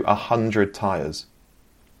close to 100 tyres.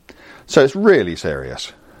 So it's really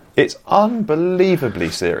serious. It's unbelievably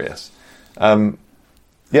serious. I'm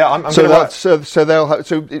I'm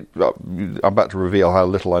about to reveal how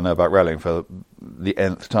little I know about rallying for the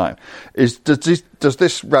nth time. Does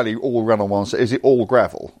this rally all run on one side? Is it all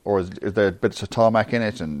gravel, or is there bits of tarmac in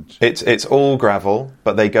it? And it's all gravel,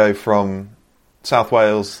 but they go from South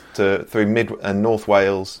Wales through Mid and North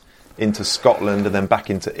Wales into Scotland and then back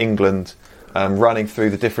into England, running through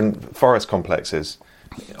the different forest complexes.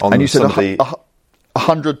 And you said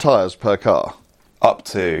 100 tyres per car. Up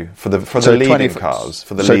to for the leading cars.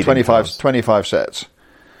 For the leading 25 sets.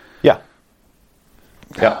 Yeah.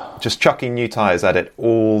 Just chucking new tyres at it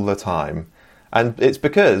all the time. And it's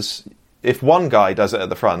because if one guy does it at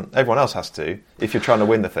the front, everyone else has to, if you're trying to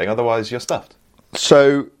win the thing, otherwise you're stuffed.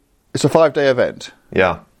 So it's a 5-day event.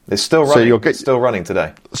 Yeah. It's still running. It's still running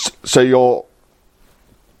today. So you're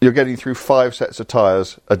getting through 5 sets of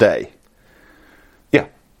tyres a day. Yeah.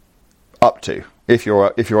 Up to, if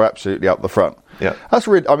you're absolutely up the front. Yeah. That's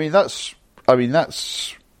really. That's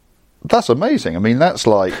That's amazing. I mean, that's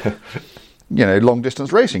like, long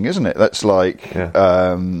distance racing, isn't it? That's like,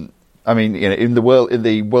 I mean, in the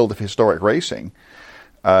world of historic racing,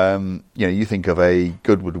 you think of a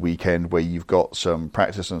Goodwood weekend where you've got some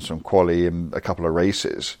practice and some quali and a couple of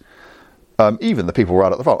races. Even the people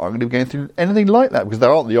right at the front aren't going to be going through anything like that because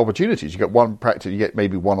there aren't the opportunities. You get one practice, you get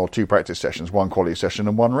maybe 1 or 2 practice sessions, 1 quality session,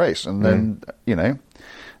 and 1 race, and then and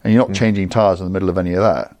you're not changing tyres in the middle of any of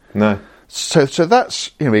that. No. So that's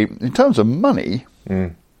in terms of money,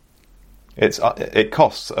 it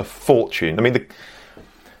costs a fortune. I mean,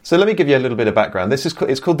 so let me give you a little bit of background.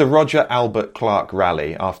 It's called the Roger Albert Clark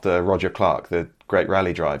Rally after Roger Clark, the great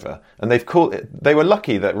rally driver, and they were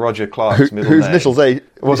lucky that Roger Clark's middle name initials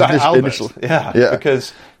was Albert. Initial. Yeah,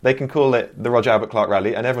 because they can call it the Roger Albert Clark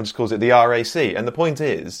Rally, and everyone just calls it the RAC. And the point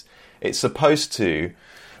is, it's supposed to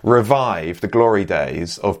revive the glory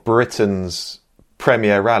days of Britain's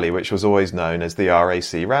premier rally, which was always known as the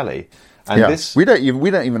RAC Rally. And we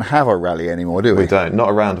don't even have a rally anymore, do we? We don't. Not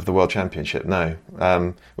a round of the World Championship, no.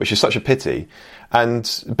 Which is such a pity.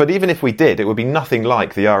 But even if we did, it would be nothing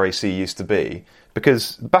like the RAC used to be.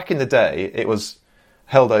 Because back in the day, it was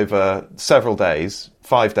held over several days,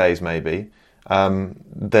 5 days maybe.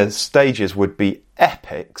 The stages would be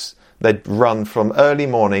epics. They'd run from early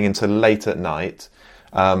morning until late at night.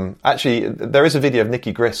 Actually, there is a video of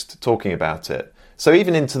Nicky Grist talking about it. So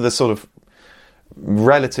even into the sort of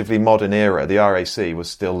relatively modern era, the RAC was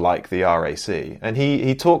still like the RAC. And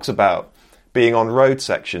he talks about being on road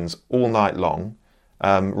sections all night long,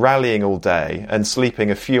 rallying all day and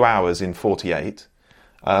sleeping a few hours in 48.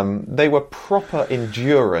 They were proper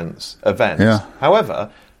endurance events. Yeah.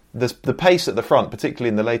 However, the pace at the front, particularly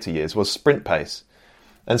in the later years, was sprint pace.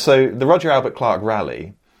 And so the Roger Albert Clark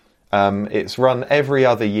Rally, it's run every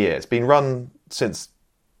other year. It's been run since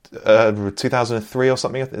 2003 or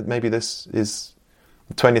something. Maybe this is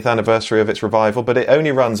the 20th anniversary of its revival, but it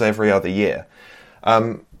only runs every other year.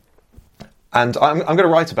 And I'm going to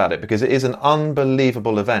write about it because it is an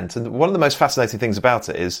unbelievable event. And one of the most fascinating things about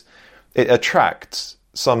it is it attracts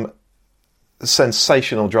some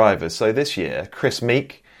sensational drivers. So this year, Chris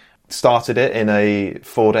Meek started it in a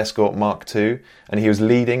Ford Escort Mark II, and he was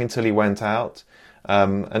leading until he went out.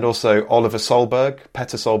 And also Oliver Solberg,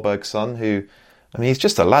 Petter Solberg's son, who, I mean, he's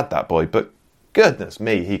just a lad, that boy, but goodness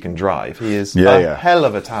me, he can drive. He is a hell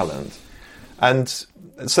of a talent. And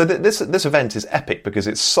so this event is epic because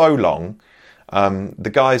it's so long.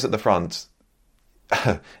 The guys at the front,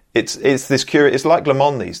 it's like Le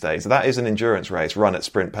Mans these days. That is an endurance race run at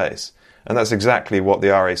sprint pace. And that's exactly what the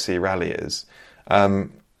RAC Rally is.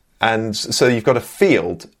 And so you've got a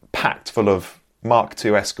field packed full of Mark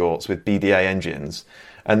II Escorts with BDA engines,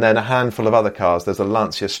 and then a handful of other cars. There's a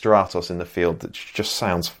Lancia Stratos in the field that just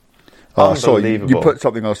sounds unbelievable. You put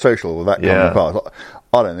something on social with that kind of car.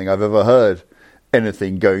 I don't think I've ever heard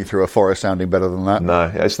anything going through a forest sounding better than that.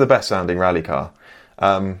 No, it's the best sounding rally car.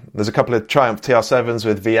 There's a couple of Triumph TR7s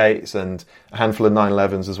with V8s and a handful of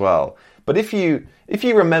 911s as well. But if you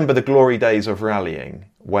remember the glory days of rallying,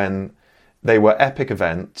 when they were epic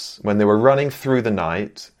events, when they were running through the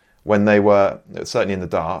night, when they were certainly in the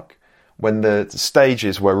dark, when the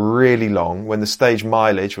stages were really long, when the stage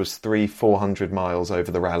mileage was 300-400 miles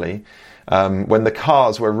over the rally, when the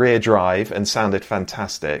cars were rear drive and sounded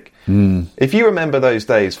fantastic. If you remember those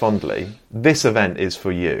days fondly, this event is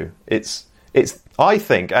for you. I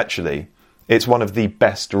think actually it's one of the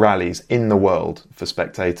best rallies in the world for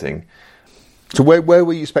spectating. So where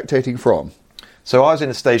were you spectating from? So I was in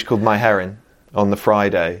a stage called My Heron on the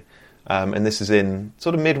Friday, and this is in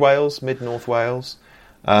sort of mid-Wales, mid-North Wales,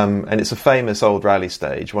 and it's a famous old rally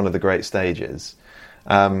stage, one of the great stages.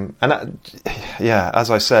 As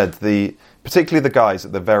I said, particularly the guys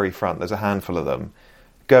at the very front, there's a handful of them,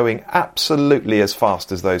 going absolutely as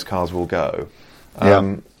fast as those cars will go.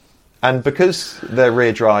 And because they're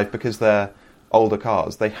rear drive, because they're older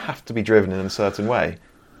cars, they have to be driven in a certain way.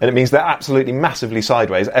 And it means they're absolutely massively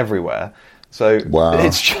sideways everywhere. So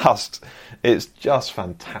it's just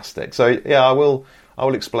fantastic. So yeah, I will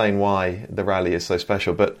explain why the rally is so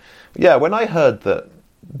special. But yeah, when I heard that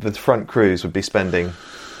the front crews would be spending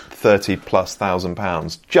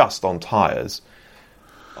 £30,000+ just on tyres,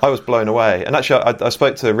 I was blown away. And actually, I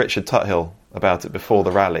spoke to Richard Tuthill about it before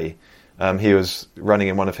the rally. He was running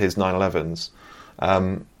in one of his 911s.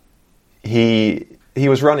 He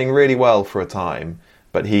was running really well for a time,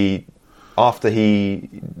 but after he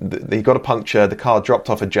got a puncture, the car dropped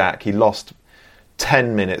off a jack. He lost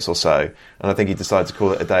 10 minutes or so, and I think he decided to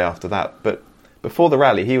call it a day after that. But before the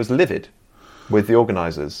rally, he was livid with the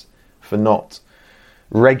organisers for not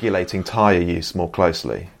regulating tyre use more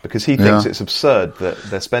closely, because he thinks it's absurd that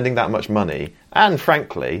they're spending that much money and,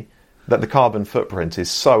 frankly, that the carbon footprint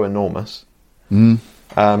is so enormous.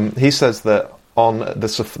 He says that on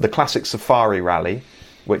the classic Safari Rally,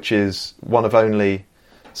 which is one of only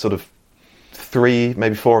sort of 3,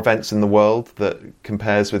 maybe 4 events in the world that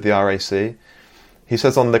compares with the RAC, he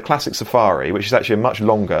says on the classic Safari, which is actually a much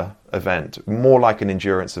longer event, more like an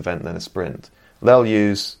endurance event than a sprint, they'll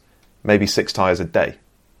use maybe 6 tyres a day.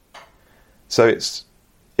 So it's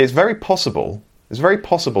very possible. It's very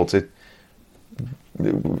possible to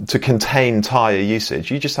contain tyre usage.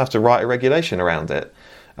 You just have to write a regulation around it.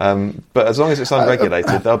 But as long as it's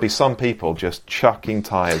unregulated, there'll be some people just chucking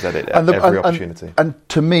tyres at it at every opportunity. And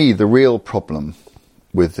to me, the real problem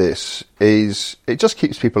with this is it just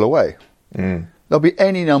keeps people away. There'll be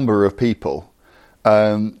any number of people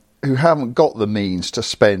who haven't got the means to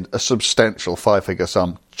spend a substantial 5-figure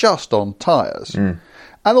sum just on tyres.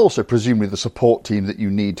 And also, presumably, the support team that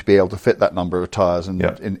you need to be able to fit that number of tyres in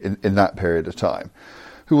that period of time,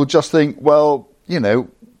 who will just think, well,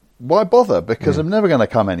 why bother? Because I'm never going to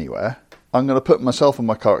come anywhere. I'm going to put myself and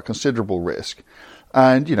my car at considerable risk.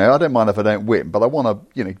 And, I don't mind if I don't win, but I want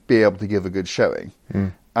to, be able to give a good showing.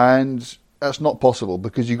 And that's not possible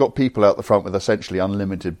because you've got people out the front with essentially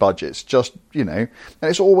unlimited budgets. Just, and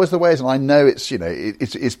it's always the way. And I know it's,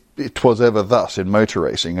 it was ever thus in motor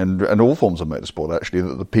racing and all forms of motorsport, actually,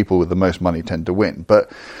 that the people with the most money tend to win.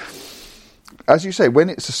 But as you say, when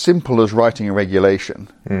it's as simple as writing a regulation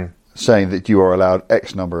saying that you are allowed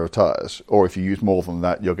X number of tyres, or if you use more than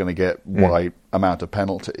that, you're going to get Y amount of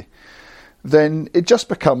penalty, then it just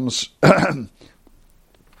becomes...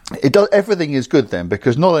 everything is good then,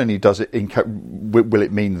 because not only does it will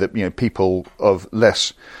it mean that people of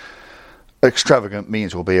less extravagant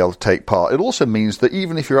means will be able to take part. It also means that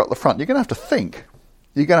even if you're at the front, you're going to have to think.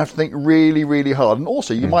 You're going to have to think really, really hard, and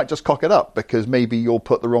also you might just cock it up because maybe you'll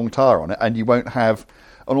put the wrong tyre on it, and you won't have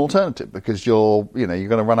an alternative because you're going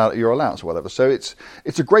to run out of your allowance or whatever. So it's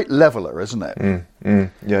a great leveler, isn't it?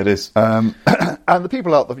 Yeah, it is. And the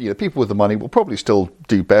people people with the money will probably still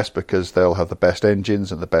do best because they'll have the best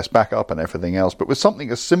engines and the best backup and everything else. But with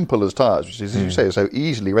something as simple as tyres, which is, as you say, is so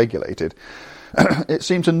easily regulated, it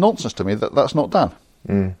seems a nonsense to me that that's not done.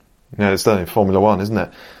 Yeah, it's done in Formula One, isn't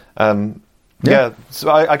it? Yeah.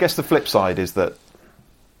 So I guess the flip side is that,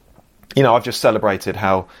 I've just celebrated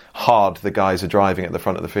how hard the guys are driving at the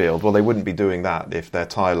front of the field. Well, they wouldn't be doing that if their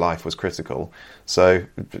tyre life was critical. So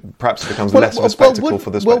perhaps it becomes less of a spectacle for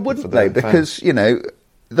the fans. Well, wouldn't they? Because,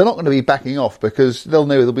 they're not going to be backing off because they'll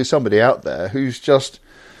know there'll be somebody out there who's just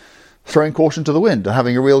throwing caution to the wind and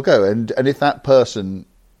having a real go. And if that person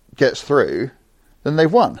gets through, then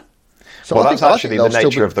they've won. So that's actually the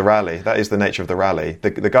nature of the rally. That is the nature of the rally.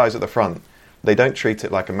 The guys at the front, they don't treat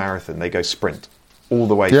it like a marathon. They go sprint all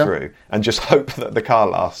the way through and just hope that the car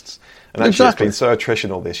lasts. And actually it's been so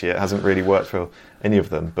attritional this year, it hasn't really worked for any of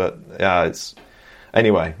them. But yeah, it's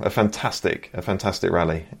anyway a fantastic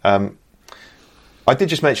rally. I did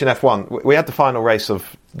just mention F1. We had the final race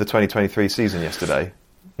of the 2023 season yesterday,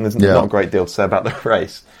 and there's not a great deal to say about the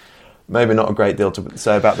race. Maybe not a great deal to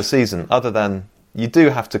say about the season, other than you do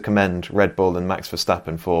have to commend Red Bull and Max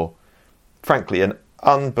Verstappen for, frankly, an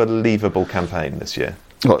unbelievable campaign this year.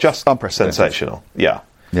 Just sensational. Yeah.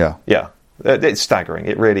 It's staggering.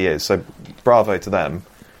 It really is. So, bravo to them.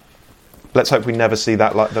 Let's hope we never see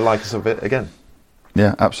the likes of it again.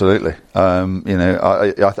 Yeah, absolutely. I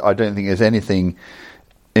don't think there's anything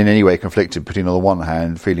in any way conflicted between, on the one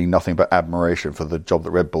hand, feeling nothing but admiration for the job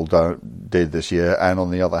that Red Bull did this year, and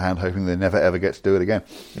on the other hand, hoping they never ever get to do it again.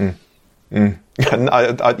 You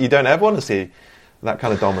don't ever want to see that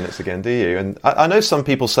kind of dominance again, do you? And I know some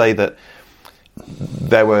people say that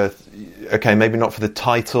there were maybe not for the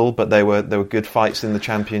title, but there were good fights in the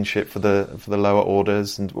championship for the lower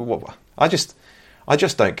orders, and I just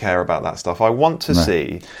don't care about that stuff. I want to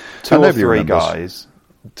see two or three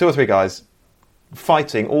guys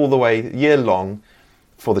fighting all the way year long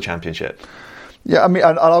for the championship. Yeah, I mean,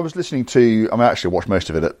 and I was listening to. I actually watched most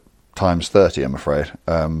of it at times 30, I'm afraid,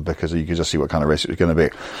 because you could just see what kind of race it was going to be.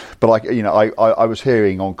 But I was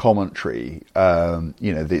hearing on commentary,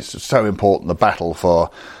 it's so important, the battle for,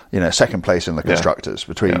 second place in the constructors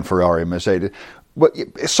between Ferrari and Mercedes. But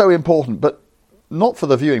it's so important, but not for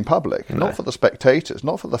the viewing public, not for the spectators,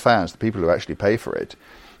 not for the fans, the people who actually pay for it.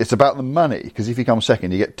 It's about the money, because if you come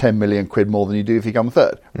second, you get 10 million quid more than you do if you come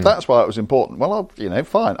third. That's why it was important. Well,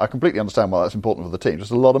 fine. I completely understand why that's important for the team. It's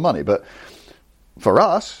a lot of money, but for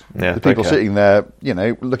us, the people sitting there,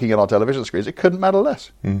 looking at our television screens, it couldn't matter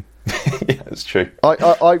less. Yeah, it's true. I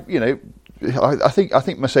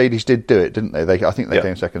think Mercedes did do it, didn't they? I think they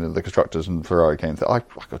came second in the constructors, and Ferrari came third. I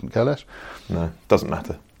couldn't care less. No, doesn't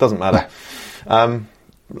matter.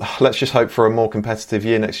 let's just hope for a more competitive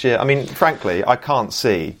year next year. I mean, frankly, I can't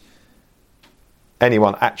see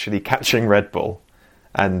anyone actually catching Red Bull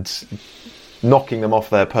and knocking them off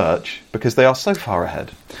their perch because they are so far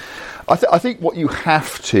ahead. I think what you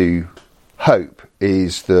have to hope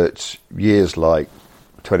is that years like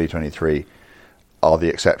 2023 are the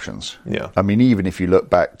exceptions. Yeah. I mean, even if you look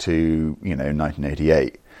back to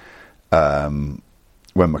 1988, when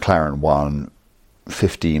McLaren won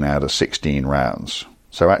 15 out of 16 rounds,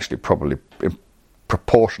 so actually probably in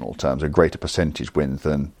proportional terms a greater percentage wins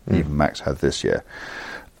than even Max had this year.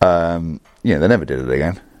 They never did it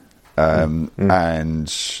again,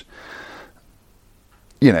 and.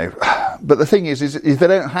 But the thing is they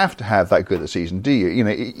don't have to have that good a season, do you?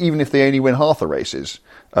 Even if they only win half the races,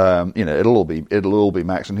 it'll all be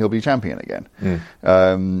Max and he'll be champion again.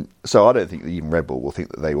 So I don't think that even Red Bull will think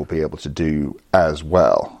that they will be able to do as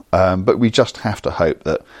well. But we just have to hope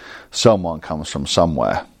that someone comes from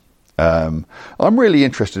somewhere. I'm really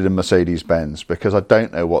interested in Mercedes-Benz because I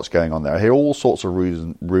don't know what's going on there. I hear all sorts of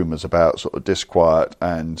rumours about sort of disquiet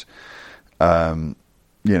and,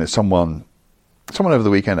 Someone over the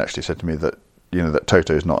weekend actually said to me that that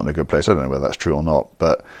Toto is not in a good place. I don't know whether that's true or not,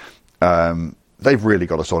 but they've really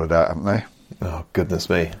got to sort it out, haven't they? Oh goodness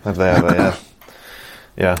me, have they ever?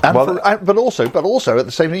 Yeah. But also at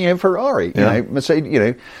the same time, Ferrari.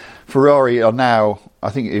 Mercedes. Ferrari are now. I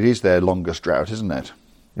think it is their longest drought, isn't it?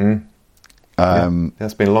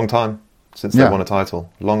 It's been a long time since they won a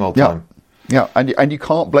title. Long old time. Yeah, and you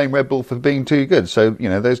can't blame Red Bull for being too good. So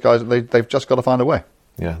those guys they've just got to find a way.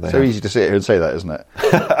 Yeah, easy to sit here and say that, isn't it?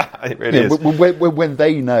 It really is. When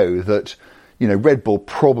they know that, Red Bull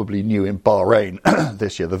probably knew in Bahrain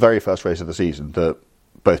this year, the very first race of the season, that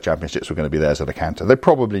both championships were going to be theirs at a canter. They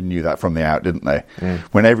probably knew that from the out, didn't they?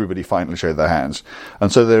 When everybody finally showed their hands,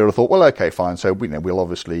 and so they would have thought, well, okay, fine. So we'll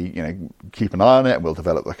obviously keep an eye on it and we'll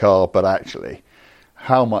develop the car, but actually.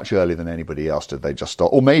 How much earlier than anybody else did they just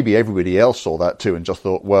start? Or maybe everybody else saw that too and just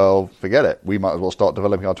thought, well, forget it. We might as well start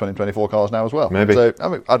developing our 2024 cars now as well. Maybe. So, I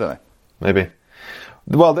don't know. Maybe.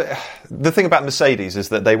 Well, the thing about Mercedes is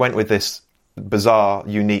that they went with this bizarre,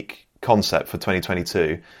 unique concept for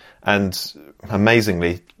 2022 and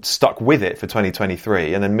amazingly stuck with it for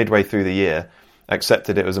 2023 and then midway through the year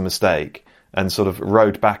accepted it was a mistake and sort of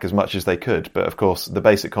rode back as much as they could. But of course, the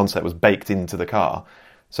basic concept was baked into the car.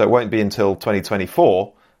 So it won't be until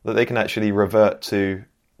 2024 that they can actually revert to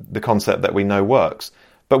the concept that we know works.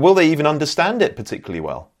 But will they even understand it particularly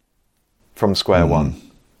well from square one?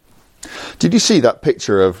 Did you see that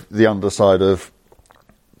picture of the underside of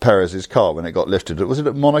Perez's car when it got lifted? Was it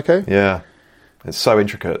at Monaco? Yeah. It's so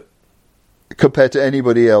intricate. Compared to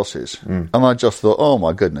anybody else's. And I just thought, oh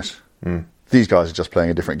my goodness, these guys are just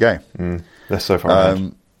playing a different game. They're so far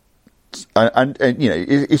ahead. And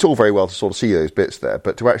it's all very well to sort of see those bits there,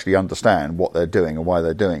 but to actually understand what they're doing and why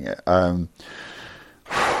they're doing it, I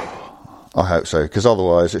hope so, because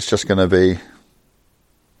otherwise it's just going to be,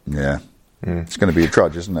 it's going to be a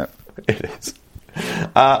trudge, isn't it? It is.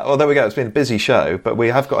 Well, there we go. It's been a busy show, but we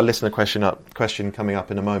have got a listener question coming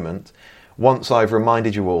up in a moment. Once I've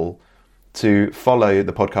reminded you all to follow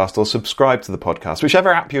the podcast or subscribe to the podcast,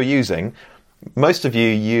 whichever app you're using. Most of you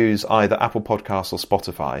use either Apple Podcasts or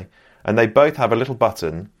Spotify. And they both have a little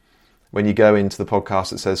button when you go into the podcast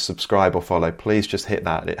that says subscribe or follow. Please just hit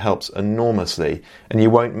that. It helps enormously and you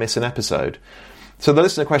won't miss an episode. So the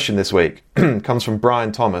listener question this week comes from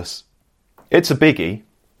Brian Thomas. It's a biggie,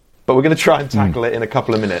 but we're going to try and tackle it in a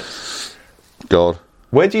couple of minutes. God.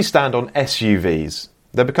 Where do you stand on SUVs?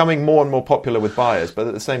 They're becoming more and more popular with buyers, but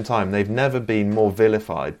at the same time, they've never been more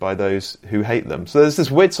vilified by those who hate them. So there's this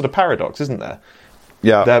weird sort of paradox, isn't there?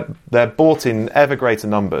 Yeah, they're bought in ever greater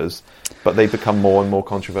numbers, but they become more and more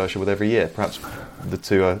controversial with every year. Perhaps the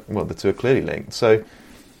two are clearly linked. So,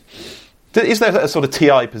 is there a sort of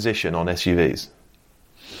TI position on SUVs?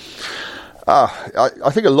 I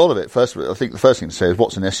think a lot of it. First, I think the first thing to say is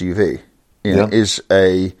what's an SUV? Is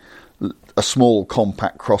a small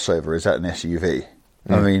compact crossover? Is that an SUV?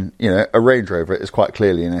 I mean, a Range Rover is quite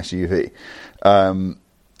clearly an SUV.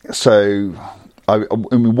 So. I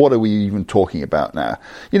mean, what are we even talking about now?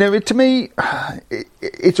 To me,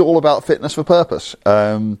 it's all about fitness for purpose.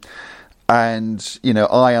 And,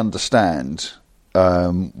 I understand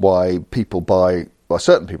why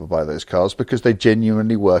certain people buy those cars, because they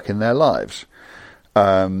genuinely work in their lives.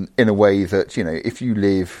 In a way that, if you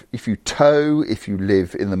live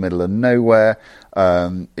in the middle of nowhere,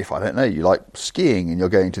 if, I don't know, you like skiing and you're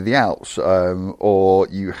going to the Alps, or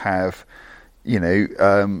you have,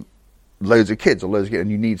 loads of kids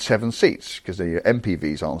and you need 7 seats because they're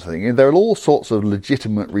MPVs aren't thing. There are all sorts of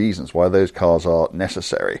legitimate reasons why those cars are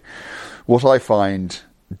necessary. What I find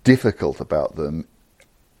difficult about them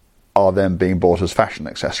are them being bought as fashion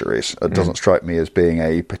accessories. It doesn't strike me as being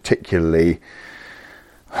a particularly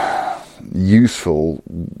useful,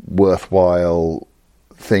 worthwhile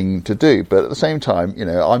thing to do. But at the same time,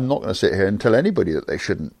 I'm not going to sit here and tell anybody that they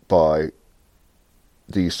shouldn't buy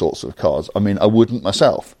these sorts of cars. I mean, I wouldn't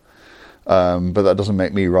myself, but that doesn't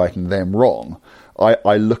make me right and them wrong.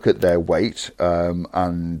 I look at their weight,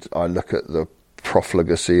 and I look at the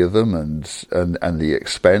profligacy of them and the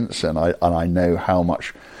expense, and I know how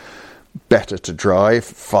much better to drive,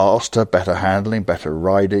 faster, better handling, better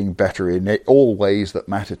riding, better in all ways that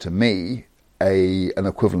matter to me, an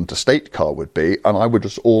equivalent estate car would be, and I would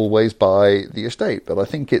just always buy the estate. But I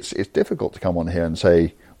think it's difficult to come on here and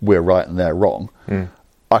say we're right and they're wrong.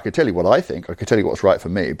 I could tell you what I think. I could tell you what's right for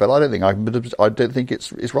me, but I don't think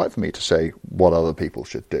it's right for me to say what other people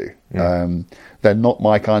should do. They're not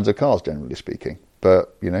my kinds of cars, generally speaking,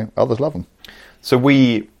 but others love them. So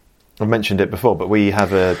I've mentioned it before, but we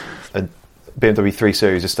have a BMW 3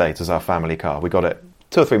 Series Estate as our family car. We got it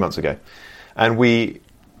 2 or 3 months ago, and we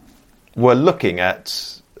were looking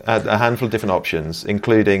at a handful of different options,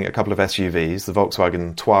 including a couple of SUVs. The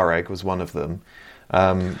Volkswagen Touareg was one of them,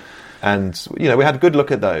 and we had a good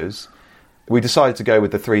look at those. We decided to go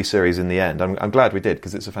with the 3 Series in the end. I'm glad we did,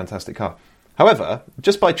 because it's a fantastic car. However,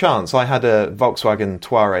 just by chance, I had a Volkswagen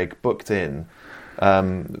Touareg booked in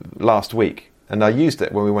last week, and I used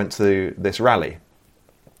it when we went to this rally.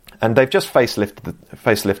 And they've just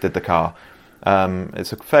facelifted the car.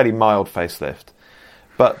 It's a fairly mild facelift.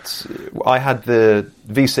 But I had the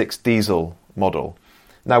V6 diesel model.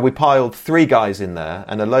 Now, we piled 3 guys in there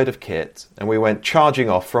and a load of kit, and we went charging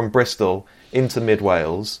off from Bristol into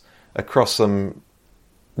mid-Wales, across some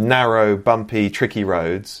narrow, bumpy, tricky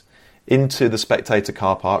roads, into the spectator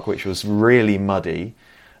car park, which was really muddy.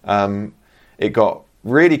 It got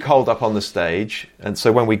really cold up on the stage, and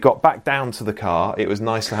so when we got back down to the car, it was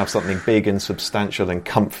nice to have something big and substantial and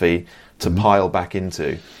comfy to pile back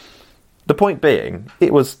into. The point being,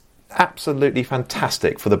 it was absolutely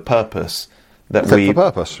fantastic for the purpose that we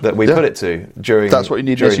put it to during. That's what you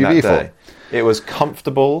need an SUV for. It was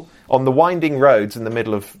comfortable on the winding roads in the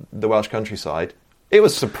middle of the Welsh countryside. It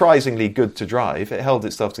was surprisingly good to drive. It held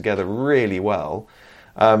itself together really well.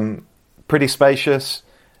 Pretty spacious.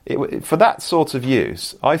 For that sort of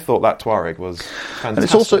use, I thought that Touareg was fantastic. And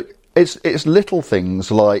it's also it's little things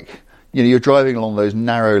like you're driving along those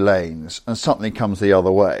narrow lanes and something comes the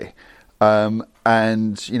other way, and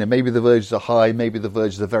maybe the verges are high, maybe the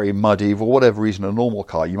verges are very muddy. For whatever reason, a normal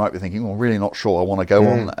car you might be thinking, I'm really not sure I want to go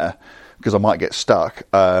on there because I might get stuck,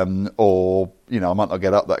 or I might not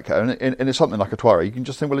get up that car. And it's something like a Touareg. You can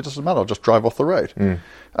just think, well, it doesn't matter. I'll just drive off the road.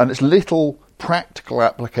 And it's little practical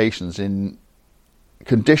applications in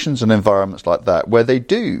conditions and environments like that where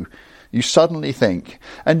you suddenly think,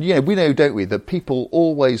 and we know, don't we, that people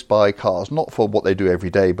always buy cars not for what they do every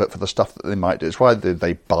day but for the stuff that they might do. It's why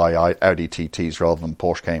they buy Audi TTs rather than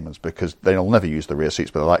Porsche Caymans, because they'll never use the rear seats,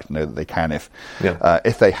 but they like to know that they can if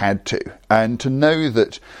they had to. And to know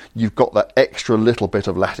that you've got that extra little bit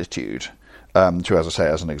of latitude to, as I say,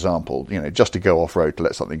 as an example, just to go off-road, to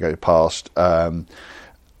let something go past,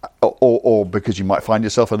 or because you might find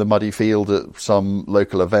yourself in a muddy field at some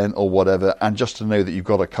local event or whatever, and just to know that you've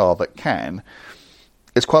got a car that can,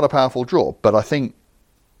 it's quite a powerful draw. But I think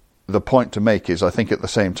the point to make is, I think at the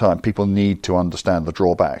same time, people need to understand the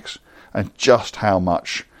drawbacks and just how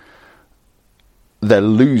much they're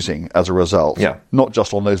losing as a result. Not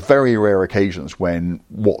just on those very rare occasions when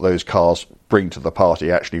what those cars bring to the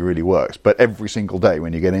party actually really works, but every single day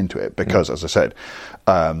when you get into it, because, as I said,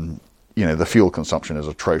 the fuel consumption is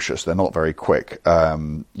atrocious. They're not very quick. They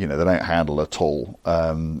don't handle at all.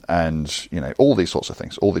 And all these sorts of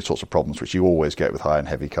things, all these sorts of problems, which you always get with high and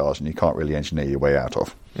heavy cars, and you can't really engineer your way out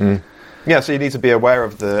of. Yeah, so you need to be aware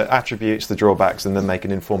of the attributes, the drawbacks, and then make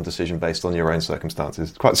an informed decision based on your own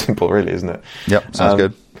circumstances. Quite simple, really, isn't it? Yep, sounds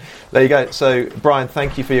good. There you go. So, Brian,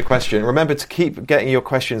 thank you for your question. Remember to keep getting your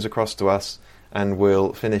questions across to us, and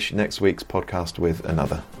we'll finish next week's podcast with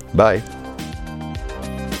another. Bye.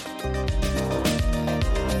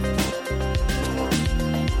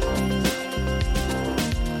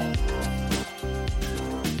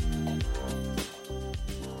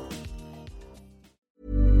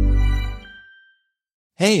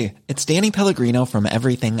 Hey, it's Danny Pellegrino from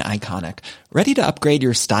Everything Iconic. Ready to upgrade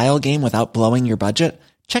your style game without blowing your budget?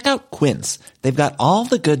 Check out Quince. They've got all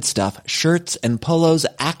the good stuff, shirts and polos,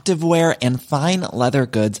 activewear, and fine leather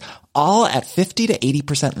goods, all at 50 to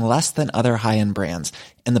 80% less than other high-end brands.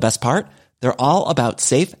 And the best part? They're all about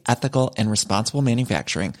safe, ethical, and responsible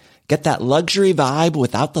manufacturing. Get that luxury vibe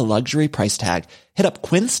without the luxury price tag. Hit up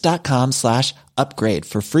quince.com/upgrade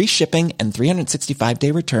for free shipping and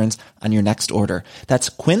 365-day returns on your next order. That's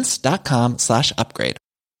quince.com/upgrade.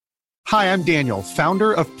 Hi, I'm Daniel,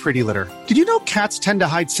 founder of Pretty Litter. Did you know cats tend to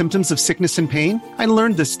hide symptoms of sickness and pain? I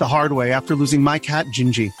learned this the hard way after losing my cat,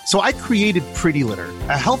 Gingy. So I created Pretty Litter,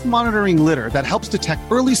 a health monitoring litter that helps detect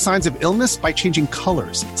early signs of illness by changing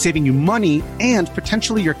colors, saving you money and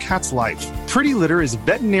potentially your cat's life. Pretty Litter is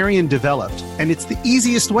veterinarian developed, and it's the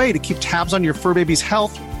easiest way to keep tabs on your fur baby's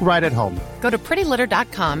health right at home. Go to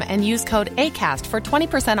prettylitter.com and use code ACAST for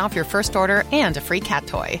 20% off your first order and a free cat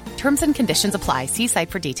toy. Terms and conditions apply. See site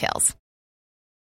for details.